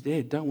she's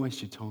dead. Don't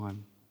waste your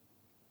time.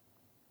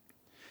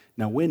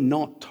 Now, we're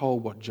not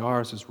told what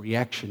Jairus'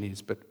 reaction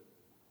is, but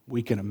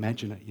we can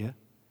imagine it, yeah?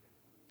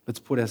 Let's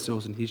put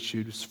ourselves in his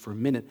shoes for a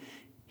minute.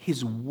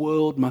 His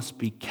world must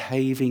be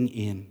caving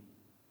in.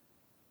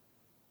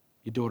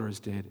 Your daughter is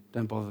dead.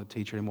 Don't bother the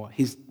teacher anymore.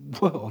 His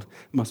world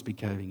must be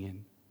caving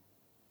in.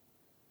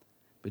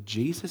 But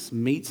Jesus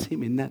meets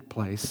him in that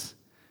place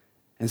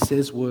and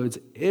says words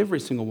every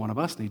single one of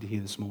us need to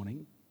hear this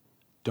morning.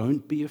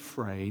 Don't be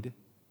afraid,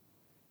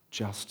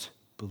 just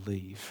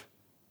believe.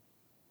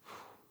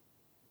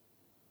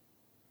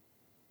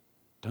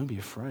 Don't be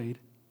afraid.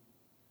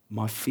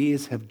 My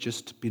fears have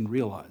just been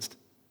realized.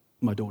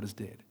 My daughter's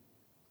dead.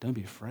 Don't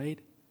be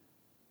afraid.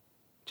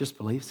 Just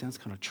believe sounds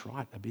kind of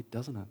trite a bit,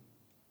 doesn't it?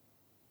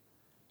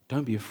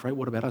 Don't be afraid.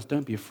 What about us?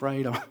 Don't be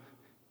afraid.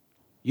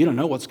 You don't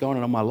know what's going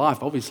on in my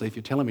life. Obviously, if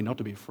you're telling me not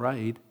to be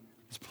afraid,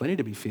 there's plenty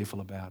to be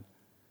fearful about.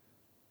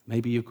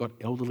 Maybe you've got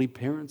elderly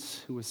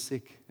parents who are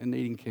sick and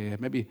needing care.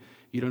 Maybe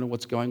you don't know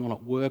what's going on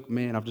at work.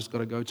 Man, I've just got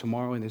to go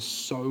tomorrow and there's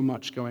so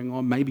much going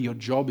on. Maybe your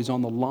job is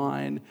on the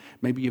line.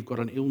 Maybe you've got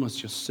an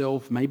illness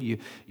yourself. Maybe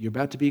you're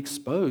about to be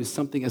exposed.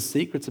 A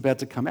secret's about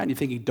to come out and you're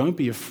thinking, don't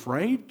be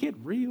afraid. Get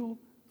real.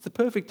 It's the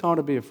perfect time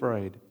to be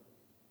afraid.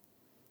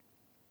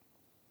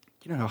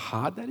 Do you know how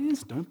hard that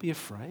is? Don't be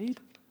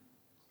afraid.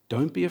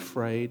 Don't be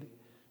afraid.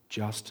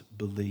 Just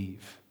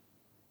believe.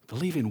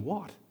 Believe in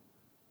what?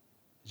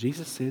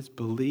 Jesus says,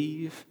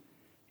 believe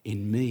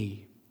in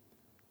me.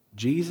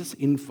 Jesus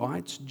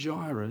invites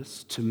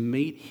Jairus to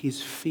meet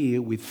his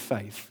fear with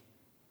faith.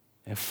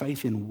 Now,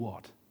 faith in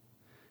what?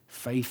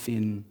 Faith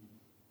in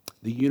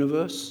the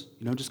universe?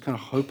 Just kind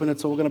of hoping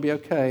it's all going to be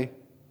okay.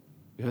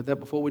 You heard that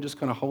before? We're just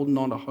kind of holding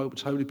on to hope.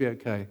 It's hoping to be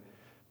okay.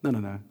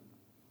 No.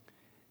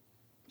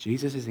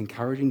 Jesus is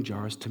encouraging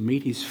Jairus to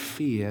meet his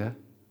fear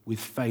with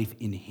faith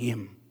in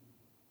him.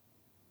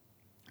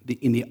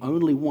 In the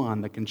only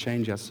one that can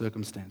change our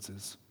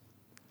circumstances.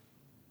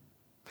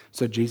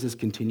 So Jesus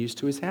continues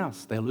to his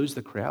house. They lose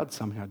the crowd.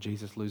 Somehow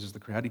Jesus loses the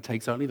crowd. He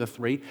takes only the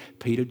three,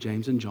 Peter,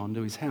 James, and John,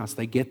 to his house.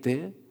 They get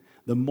there.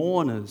 The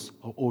mourners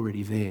are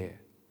already there.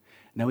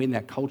 Now, in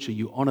that culture,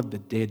 you honoured the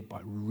dead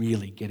by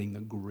really getting the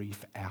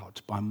grief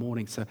out, by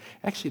mourning. So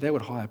actually, they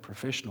would hire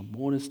professional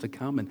mourners to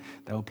come and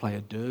they would play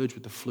a dirge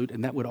with the flute,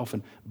 and that would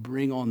often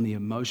bring on the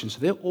emotion. So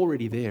they're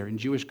already there. In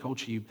Jewish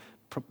culture, you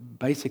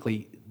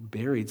basically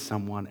buried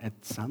someone at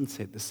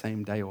sunset the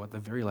same day, or at the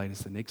very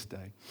latest the next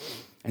day.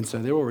 And so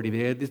they're already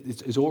there.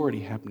 This is already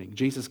happening.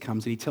 Jesus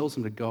comes and he tells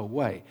them to go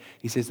away.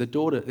 He says the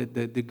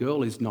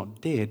girl is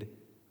not dead,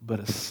 but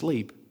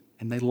asleep.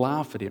 And they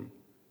laugh at him.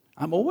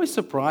 I'm always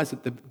surprised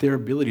at their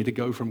ability to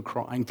go from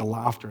crying to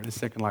laughter in a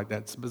second like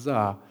that. It's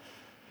bizarre.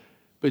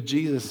 But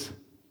Jesus,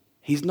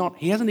 he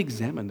hasn't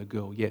examined the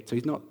girl yet, so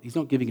he's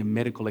not giving a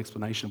medical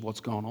explanation of what's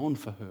gone on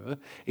for her.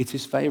 It's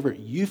his favorite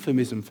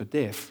euphemism for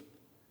death.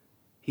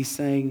 He's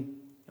saying,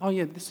 oh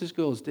yeah, this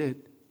girl's dead,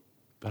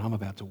 but I'm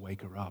about to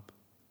wake her up.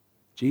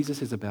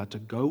 Jesus is about to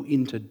go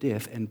into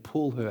death and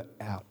pull her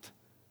out.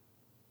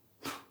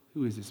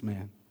 Who is this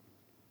man?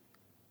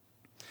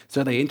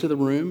 So they enter the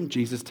room.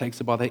 Jesus takes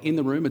her by. They're in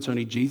the room. It's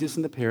only Jesus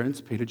and the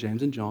parents, Peter,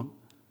 James, and John.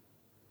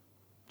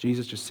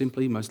 Jesus just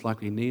simply, most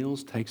likely,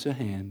 kneels, takes her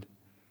hand,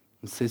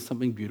 and says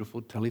something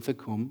beautiful, Talitha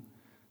cum,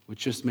 which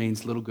just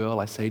means, little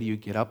girl, I say to you,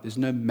 get up. There's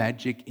no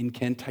magic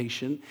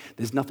incantation.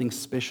 There's nothing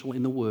special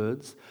in the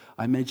words.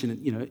 I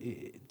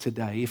imagine,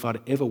 today, if I'd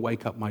ever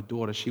wake up my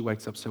daughter, she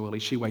wakes up so early,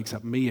 she wakes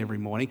up me every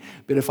morning.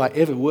 But if I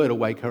ever were to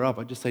wake her up,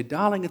 I'd just say,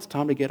 darling, it's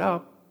time to get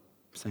up.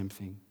 Same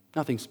thing.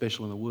 Nothing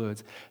special in the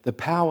words. The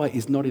power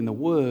is not in the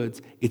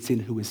words, it's in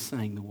who is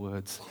saying the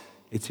words.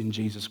 It's in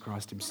Jesus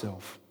Christ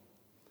himself.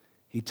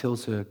 He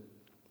tells her,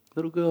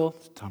 little girl,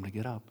 it's time to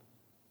get up.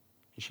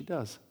 And she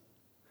does.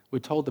 We're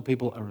told the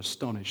people are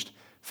astonished.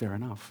 Fair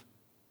enough.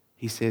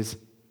 She says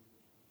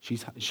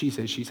she's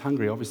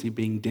hungry. Obviously,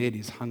 being dead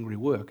is hungry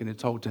work, and they're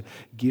told to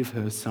give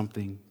her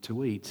something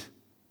to eat.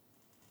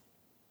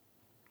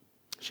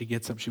 She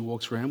gets up, she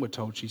walks around. We're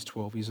told she's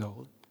 12 years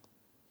old.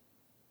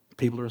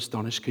 People are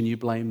astonished. Can you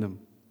blame them?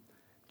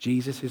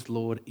 Jesus is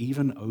Lord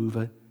even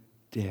over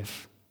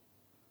death.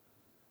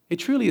 It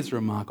truly is a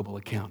remarkable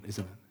account,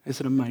 isn't it? It's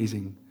an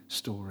amazing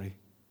story.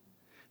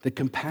 The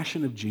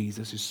compassion of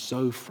Jesus is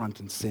so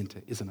front and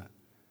center, isn't it?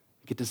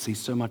 You get to see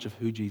so much of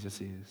who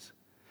Jesus is.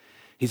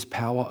 His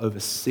power over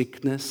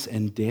sickness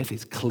and death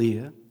is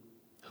clear.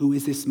 Who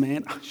is this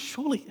man?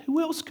 Surely, who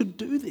else could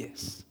do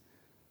this?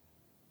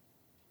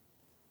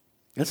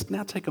 Let's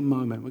now take a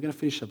moment. We're going to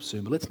finish up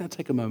soon, but let's now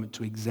take a moment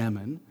to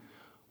examine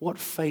what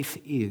faith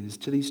is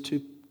to these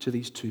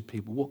two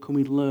people. What can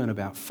we learn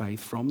about faith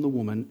from the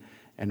woman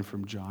and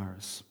from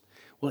Jairus?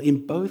 Well,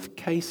 in both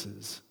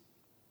cases,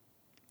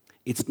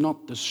 it's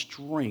not the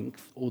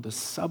strength or the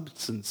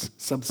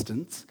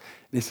substance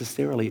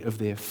necessarily of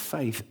their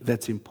faith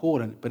that's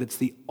important, but it's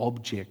the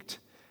object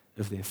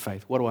of their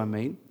faith. What do I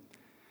mean?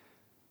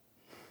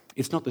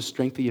 It's not the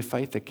strength of your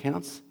faith that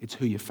counts, it's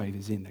who your faith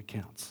is in that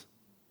counts.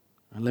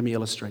 And let me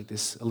illustrate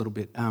this a little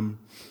bit.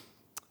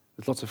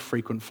 There's lots of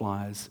frequent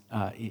flyers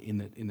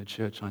in the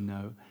church, I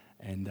know,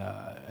 and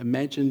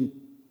imagine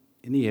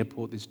in the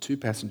airport there's two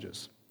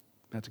passengers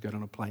about to go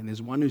on a plane.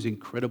 There's one who's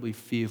incredibly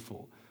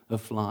fearful of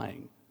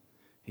flying.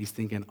 He's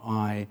thinking,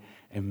 I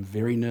am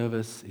very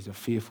nervous. He's a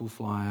fearful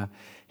flyer.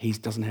 He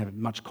doesn't have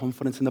much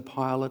confidence in the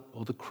pilot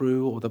or the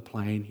crew or the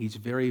plane. He's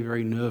very,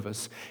 very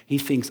nervous. He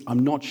thinks, I'm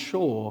not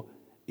sure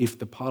if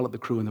the pilot, the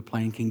crew, and the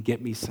plane can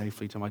get me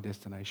safely to my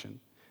destination.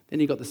 Then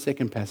you've got the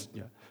second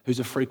passenger, who's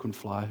a frequent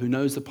flyer, who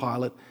knows the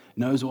pilot,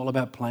 knows all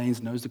about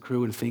planes, knows the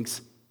crew, and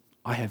thinks,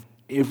 I have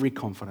every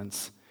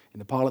confidence in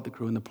the pilot, the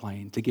crew, and the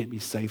plane to get me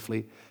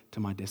safely to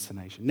my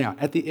destination. Now,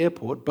 at the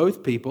airport,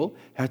 both people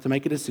have to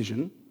make a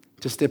decision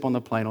to step on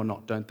the plane or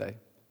not, don't they?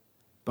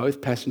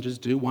 Both passengers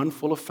do, one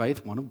full of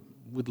faith, one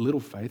with little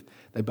faith.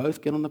 They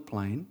both get on the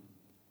plane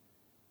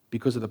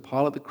because of the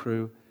pilot, the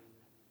crew,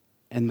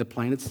 and the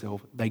plane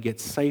itself. They get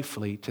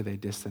safely to their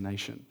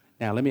destination.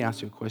 Now, let me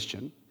ask you a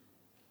question.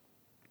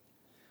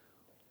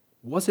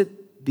 Was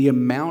it the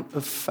amount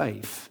of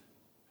faith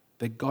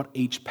that got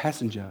each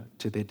passenger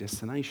to their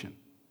destination?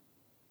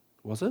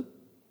 Was it?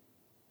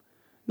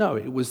 No,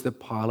 it was the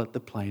pilot, the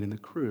plane, and the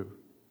crew.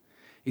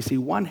 You see,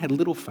 one had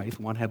little faith,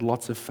 one had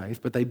lots of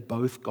faith, but they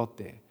both got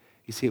there.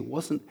 You see, it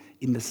wasn't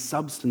in the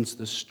substance,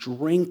 the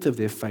strength of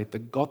their faith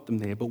that got them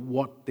there, but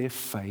what their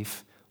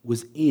faith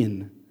was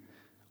in.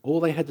 All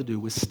they had to do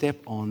was step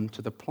on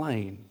to the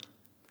plane.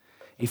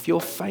 If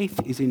your faith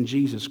is in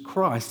Jesus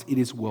Christ, it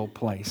is well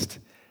placed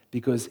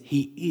because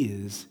he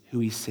is who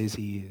he says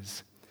he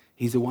is.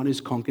 He's the one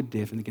who's conquered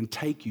death and he can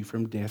take you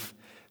from death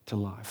to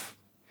life.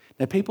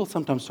 Now, people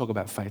sometimes talk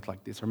about faith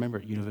like this. I remember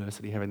at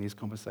university having these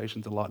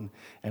conversations a lot,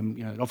 and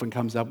it often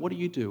comes up, what do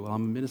you do? Well,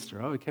 I'm a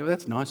minister. Oh, okay, well,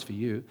 that's nice for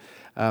you.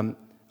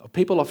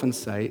 People often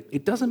say,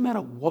 it doesn't matter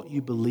what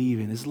you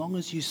believe in, as long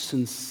as you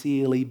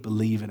sincerely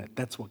believe in it.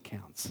 That's what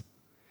counts.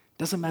 It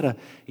doesn't matter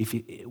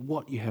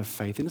what you have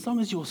faith in, as long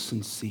as you're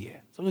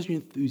sincere, as long as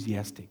you're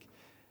enthusiastic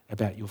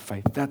about your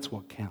faith. That's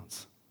what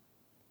counts.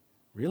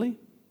 Really?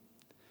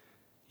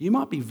 You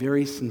might be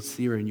very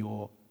sincere in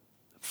your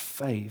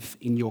faith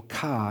in your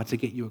car to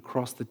get you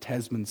across the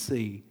Tasman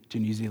Sea to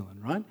New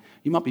Zealand, right?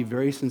 You might be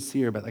very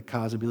sincere about the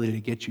car's ability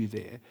to get you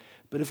there,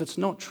 but if it's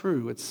not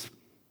true, it's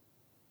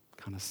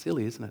kind of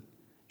silly, isn't it?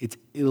 It's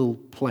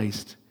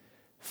ill-placed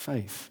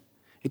faith.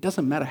 It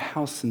doesn't matter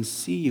how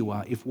sincere you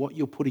are if what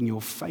you're putting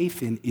your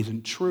faith in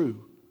isn't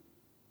true.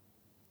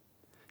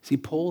 See,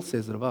 Paul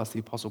says it of us, the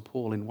Apostle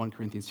Paul in 1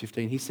 Corinthians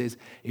 15. He says,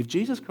 if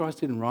Jesus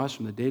Christ didn't rise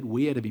from the dead,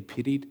 we are to be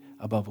pitied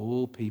above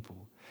all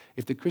people.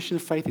 If the Christian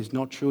faith is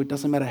not true, it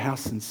doesn't matter how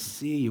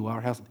sincere you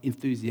are, how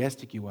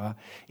enthusiastic you are,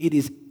 it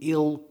is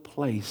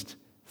ill-placed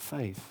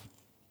faith.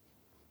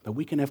 But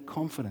we can have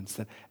confidence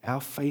that our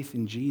faith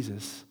in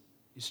Jesus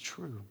is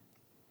true.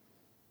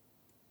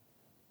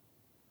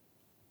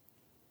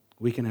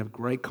 We can have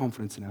great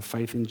confidence in our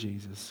faith in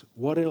Jesus.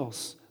 What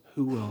else?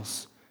 Who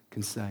else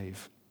can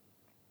save?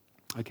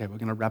 Okay, we're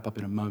going to wrap up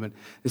in a moment.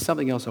 There's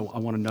something else I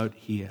want to note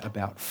here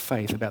about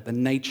faith, about the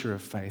nature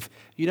of faith.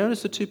 You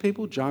notice the two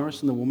people,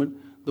 Jairus and the woman?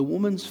 The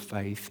woman's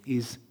faith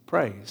is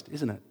praised,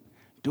 isn't it?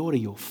 Daughter,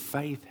 your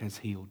faith has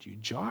healed you.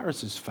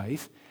 Jairus'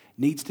 faith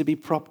needs to be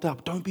propped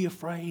up. Don't be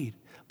afraid.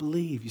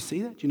 Believe. You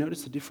see that? Do you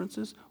notice the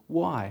differences?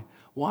 Why?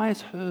 Why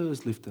is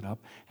hers lifted up?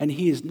 And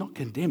he is not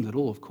condemned at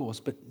all, of course,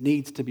 but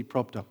needs to be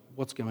propped up.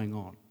 What's going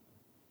on?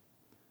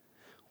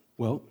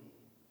 Well,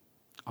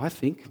 I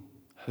think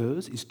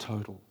hers is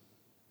total.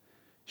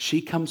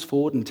 She comes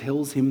forward and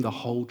tells him the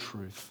whole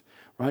truth,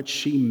 right?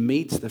 She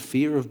meets the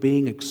fear of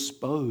being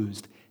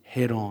exposed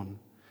head on,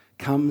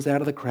 comes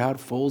out of the crowd,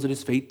 falls at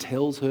his feet,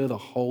 tells her the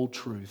whole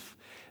truth.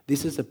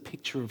 This is a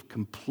picture of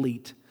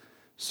complete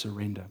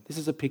surrender. This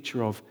is a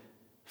picture of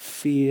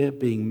fear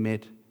being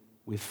met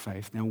with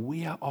faith. Now,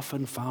 we are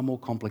often far more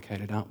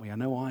complicated, aren't we? I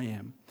know I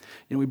am.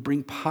 You know, we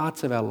bring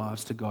parts of our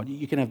lives to God.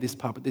 You can have this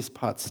part, but this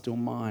part's still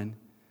mine.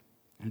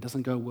 And it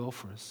doesn't go well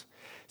for us.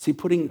 See,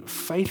 putting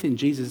faith in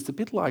Jesus is a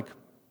bit like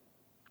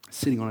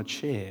sitting on a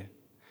chair.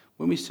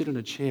 When we sit on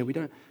a chair, we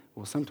don't,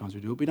 well, sometimes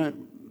we do it, we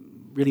don't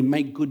really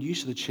make good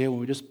use of the chair when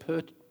we just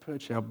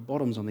perch our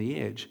bottoms on the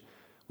edge.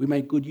 We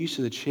make good use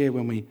of the chair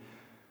when we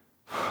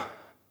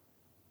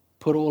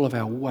put all of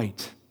our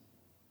weight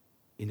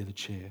into the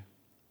chair.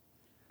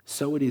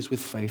 So it is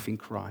with faith in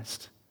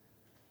Christ.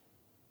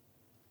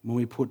 When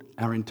we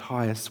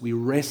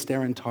rest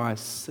our entire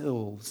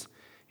selves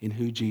in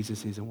who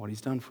Jesus is and what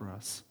he's done for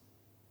us.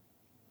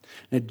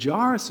 Now,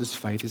 Jairus'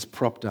 faith is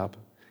propped up.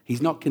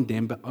 He's not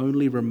condemned, but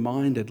only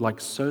reminded, like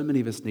so many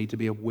of us need to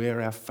be, of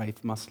where our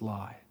faith must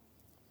lie.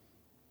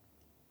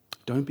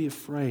 Don't be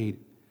afraid,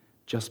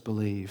 just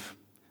believe.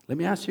 Let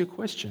me ask you a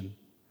question.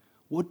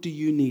 What do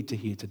you need to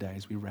hear today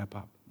as we wrap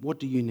up? What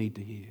do you need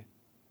to hear?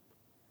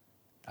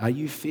 Are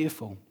you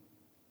fearful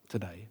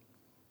today?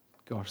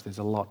 Gosh, there's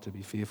a lot to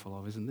be fearful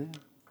of, isn't there?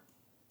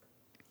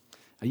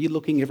 Are you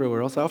looking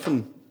everywhere else? I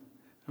don't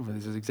know if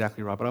this is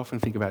exactly right, but I often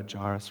think about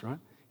Jairus, right?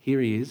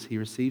 Here he is. He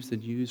receives the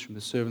news from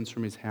the servants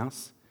from his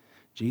house.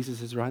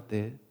 Jesus is right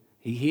there.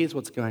 He hears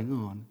what's going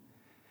on.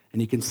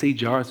 And you can see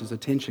Jairus'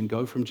 attention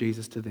go from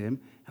Jesus to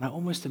them. And I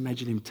almost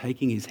imagine him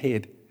taking his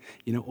head,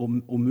 or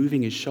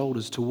moving his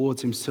shoulders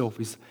towards himself.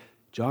 He's,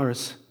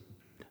 Jairus,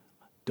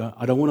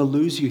 I don't want to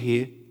lose you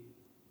here.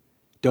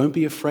 Don't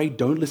be afraid.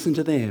 Don't listen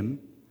to them.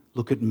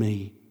 Look at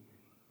me.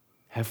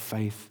 Have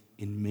faith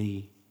in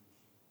me.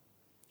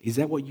 Is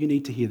that what you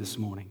need to hear this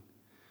morning?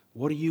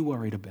 What are you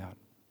worried about?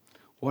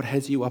 What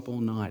has you up all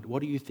night?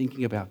 What are you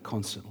thinking about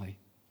constantly?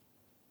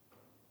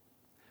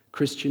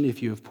 Christian,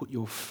 if you have put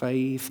your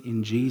faith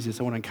in Jesus,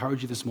 I want to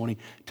encourage you this morning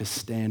to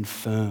stand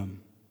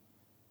firm.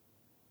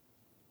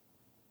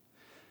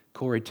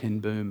 Corrie ten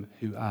Boom,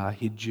 who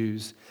hid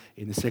Jews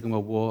in the Second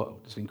World War,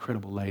 was an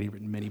incredible lady,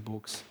 written many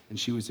books, and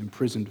she was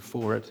imprisoned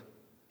for it.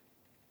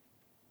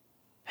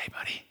 Hey,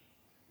 buddy.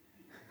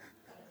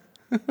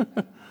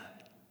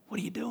 What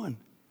are you doing?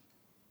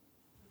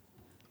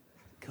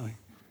 Going.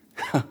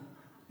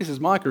 This is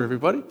Micah,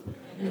 everybody.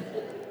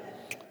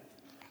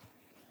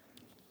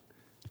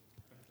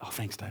 Oh,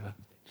 thanks, David.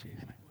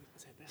 Cheers, mate.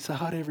 Say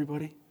hi to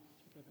everybody.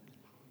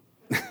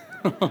 Thanks,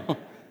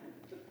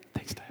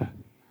 David.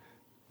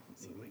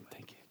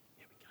 Thank you.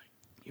 Here we go.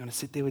 You want to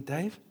sit there with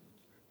Dave?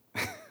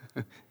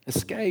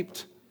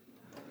 Escaped.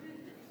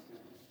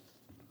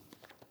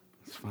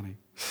 It's funny.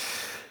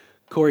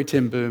 Corrie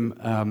ten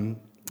Boom,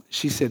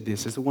 she said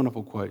this. It's a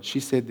wonderful quote. She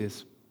said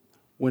this.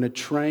 When a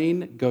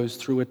train goes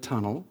through a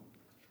tunnel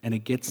and it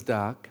gets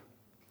dark,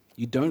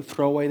 you don't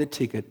throw away the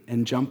ticket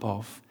and jump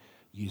off.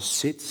 You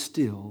sit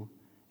still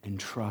and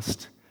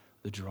trust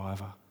the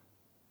driver.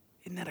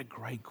 Isn't that a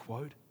great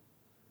quote?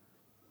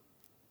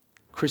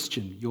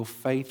 Christian, your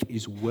faith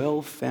is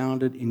well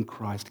founded in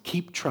Christ.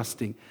 Keep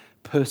trusting,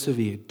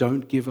 persevere,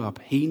 don't give up.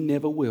 He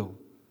never will.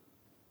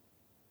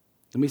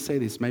 Let me say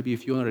this. Maybe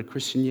if you're not a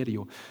Christian yet,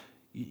 or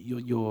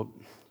you're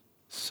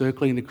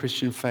circling the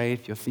Christian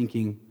faith, you're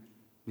thinking,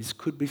 this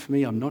could be for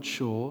me, I'm not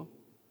sure.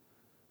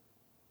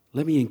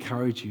 Let me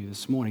encourage you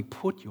this morning,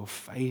 put your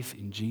faith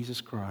in Jesus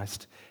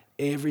Christ.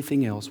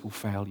 Everything else will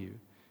fail you.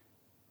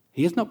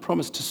 He has not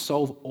promised to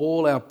solve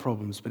all our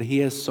problems, but he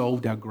has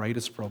solved our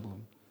greatest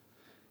problem.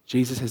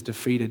 Jesus has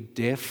defeated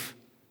death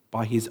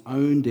by his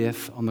own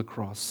death on the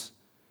cross,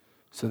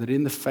 so that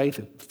in the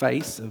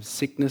face of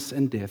sickness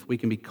and death, we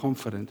can be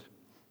confident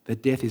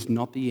that death is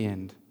not the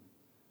end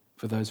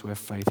for those who have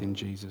faith in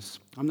Jesus.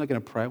 I'm not going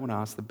to pray. I want to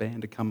ask the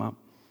band to come up.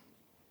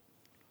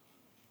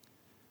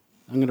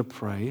 I'm going to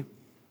pray.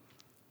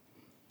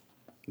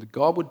 That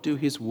God would do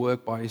his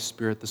work by his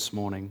Spirit this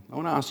morning. I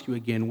want to ask you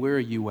again, where are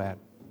you at?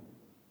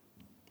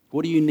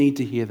 What do you need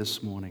to hear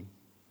this morning?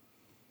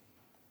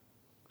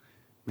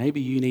 Maybe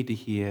you need to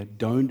hear,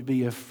 don't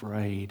be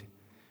afraid,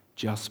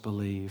 just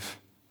believe.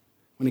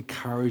 I want to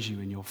encourage you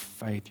in your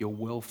faith, your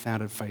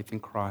well-founded faith in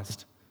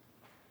Christ.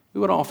 We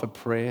want to offer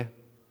prayer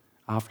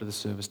after the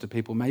service to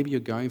people. Maybe you're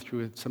going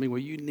through something where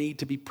you need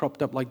to be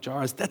propped up like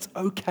Jairus. That's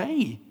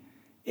okay.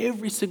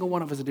 Every single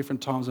one of us at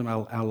different times in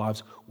our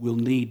lives will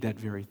need that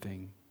very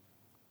thing.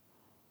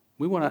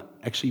 We want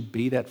to actually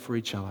be that for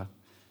each other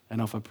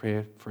and offer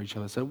prayer for each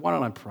other. So why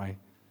don't I pray?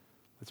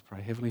 Let's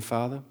pray. Heavenly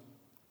Father,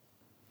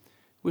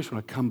 we just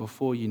want to come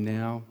before you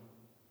now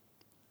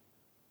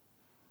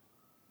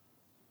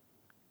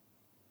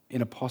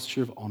in a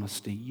posture of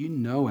honesty. You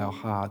know our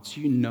hearts.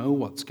 You know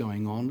what's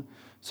going on,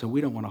 so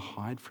we don't want to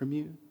hide from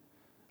you.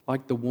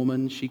 Like the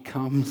woman, she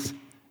comes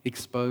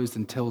exposed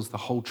and tells the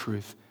whole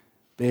truth,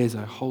 bears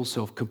her whole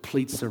self,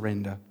 complete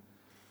surrender.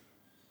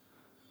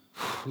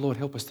 Lord,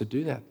 help us to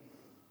do that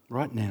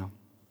right now.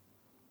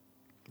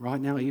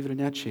 Right now, even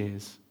in our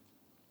chairs.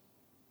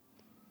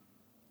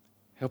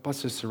 Help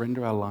us to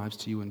surrender our lives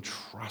to you and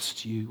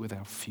trust you with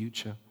our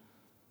future.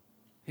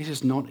 It's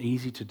just not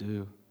easy to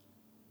do.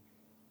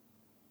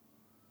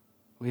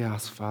 We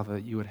ask, Father,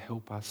 that you would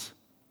help us.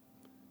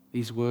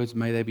 These words,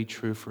 may they be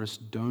true for us.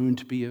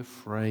 Don't be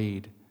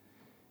afraid.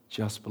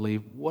 Just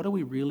believe. What are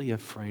we really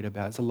afraid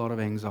about? There's a lot of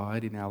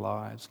anxiety in our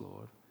lives,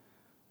 Lord.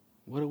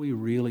 What are we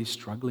really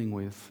struggling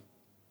with?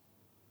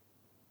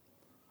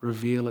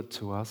 Reveal it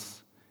to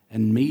us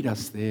and meet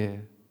us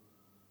there.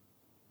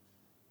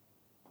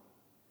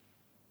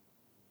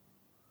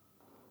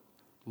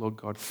 Lord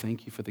God,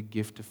 thank you for the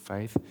gift of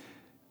faith.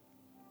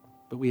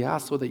 But we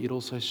ask, Lord, that you'd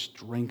also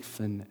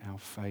strengthen our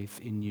faith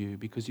in you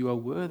because you are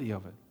worthy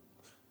of it.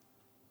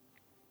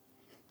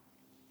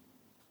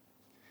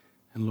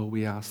 And Lord,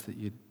 we ask that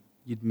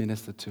you'd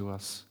minister to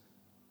us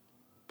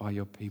by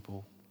your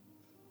people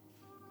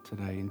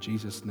today. In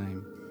Jesus'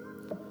 name,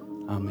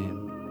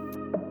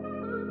 amen.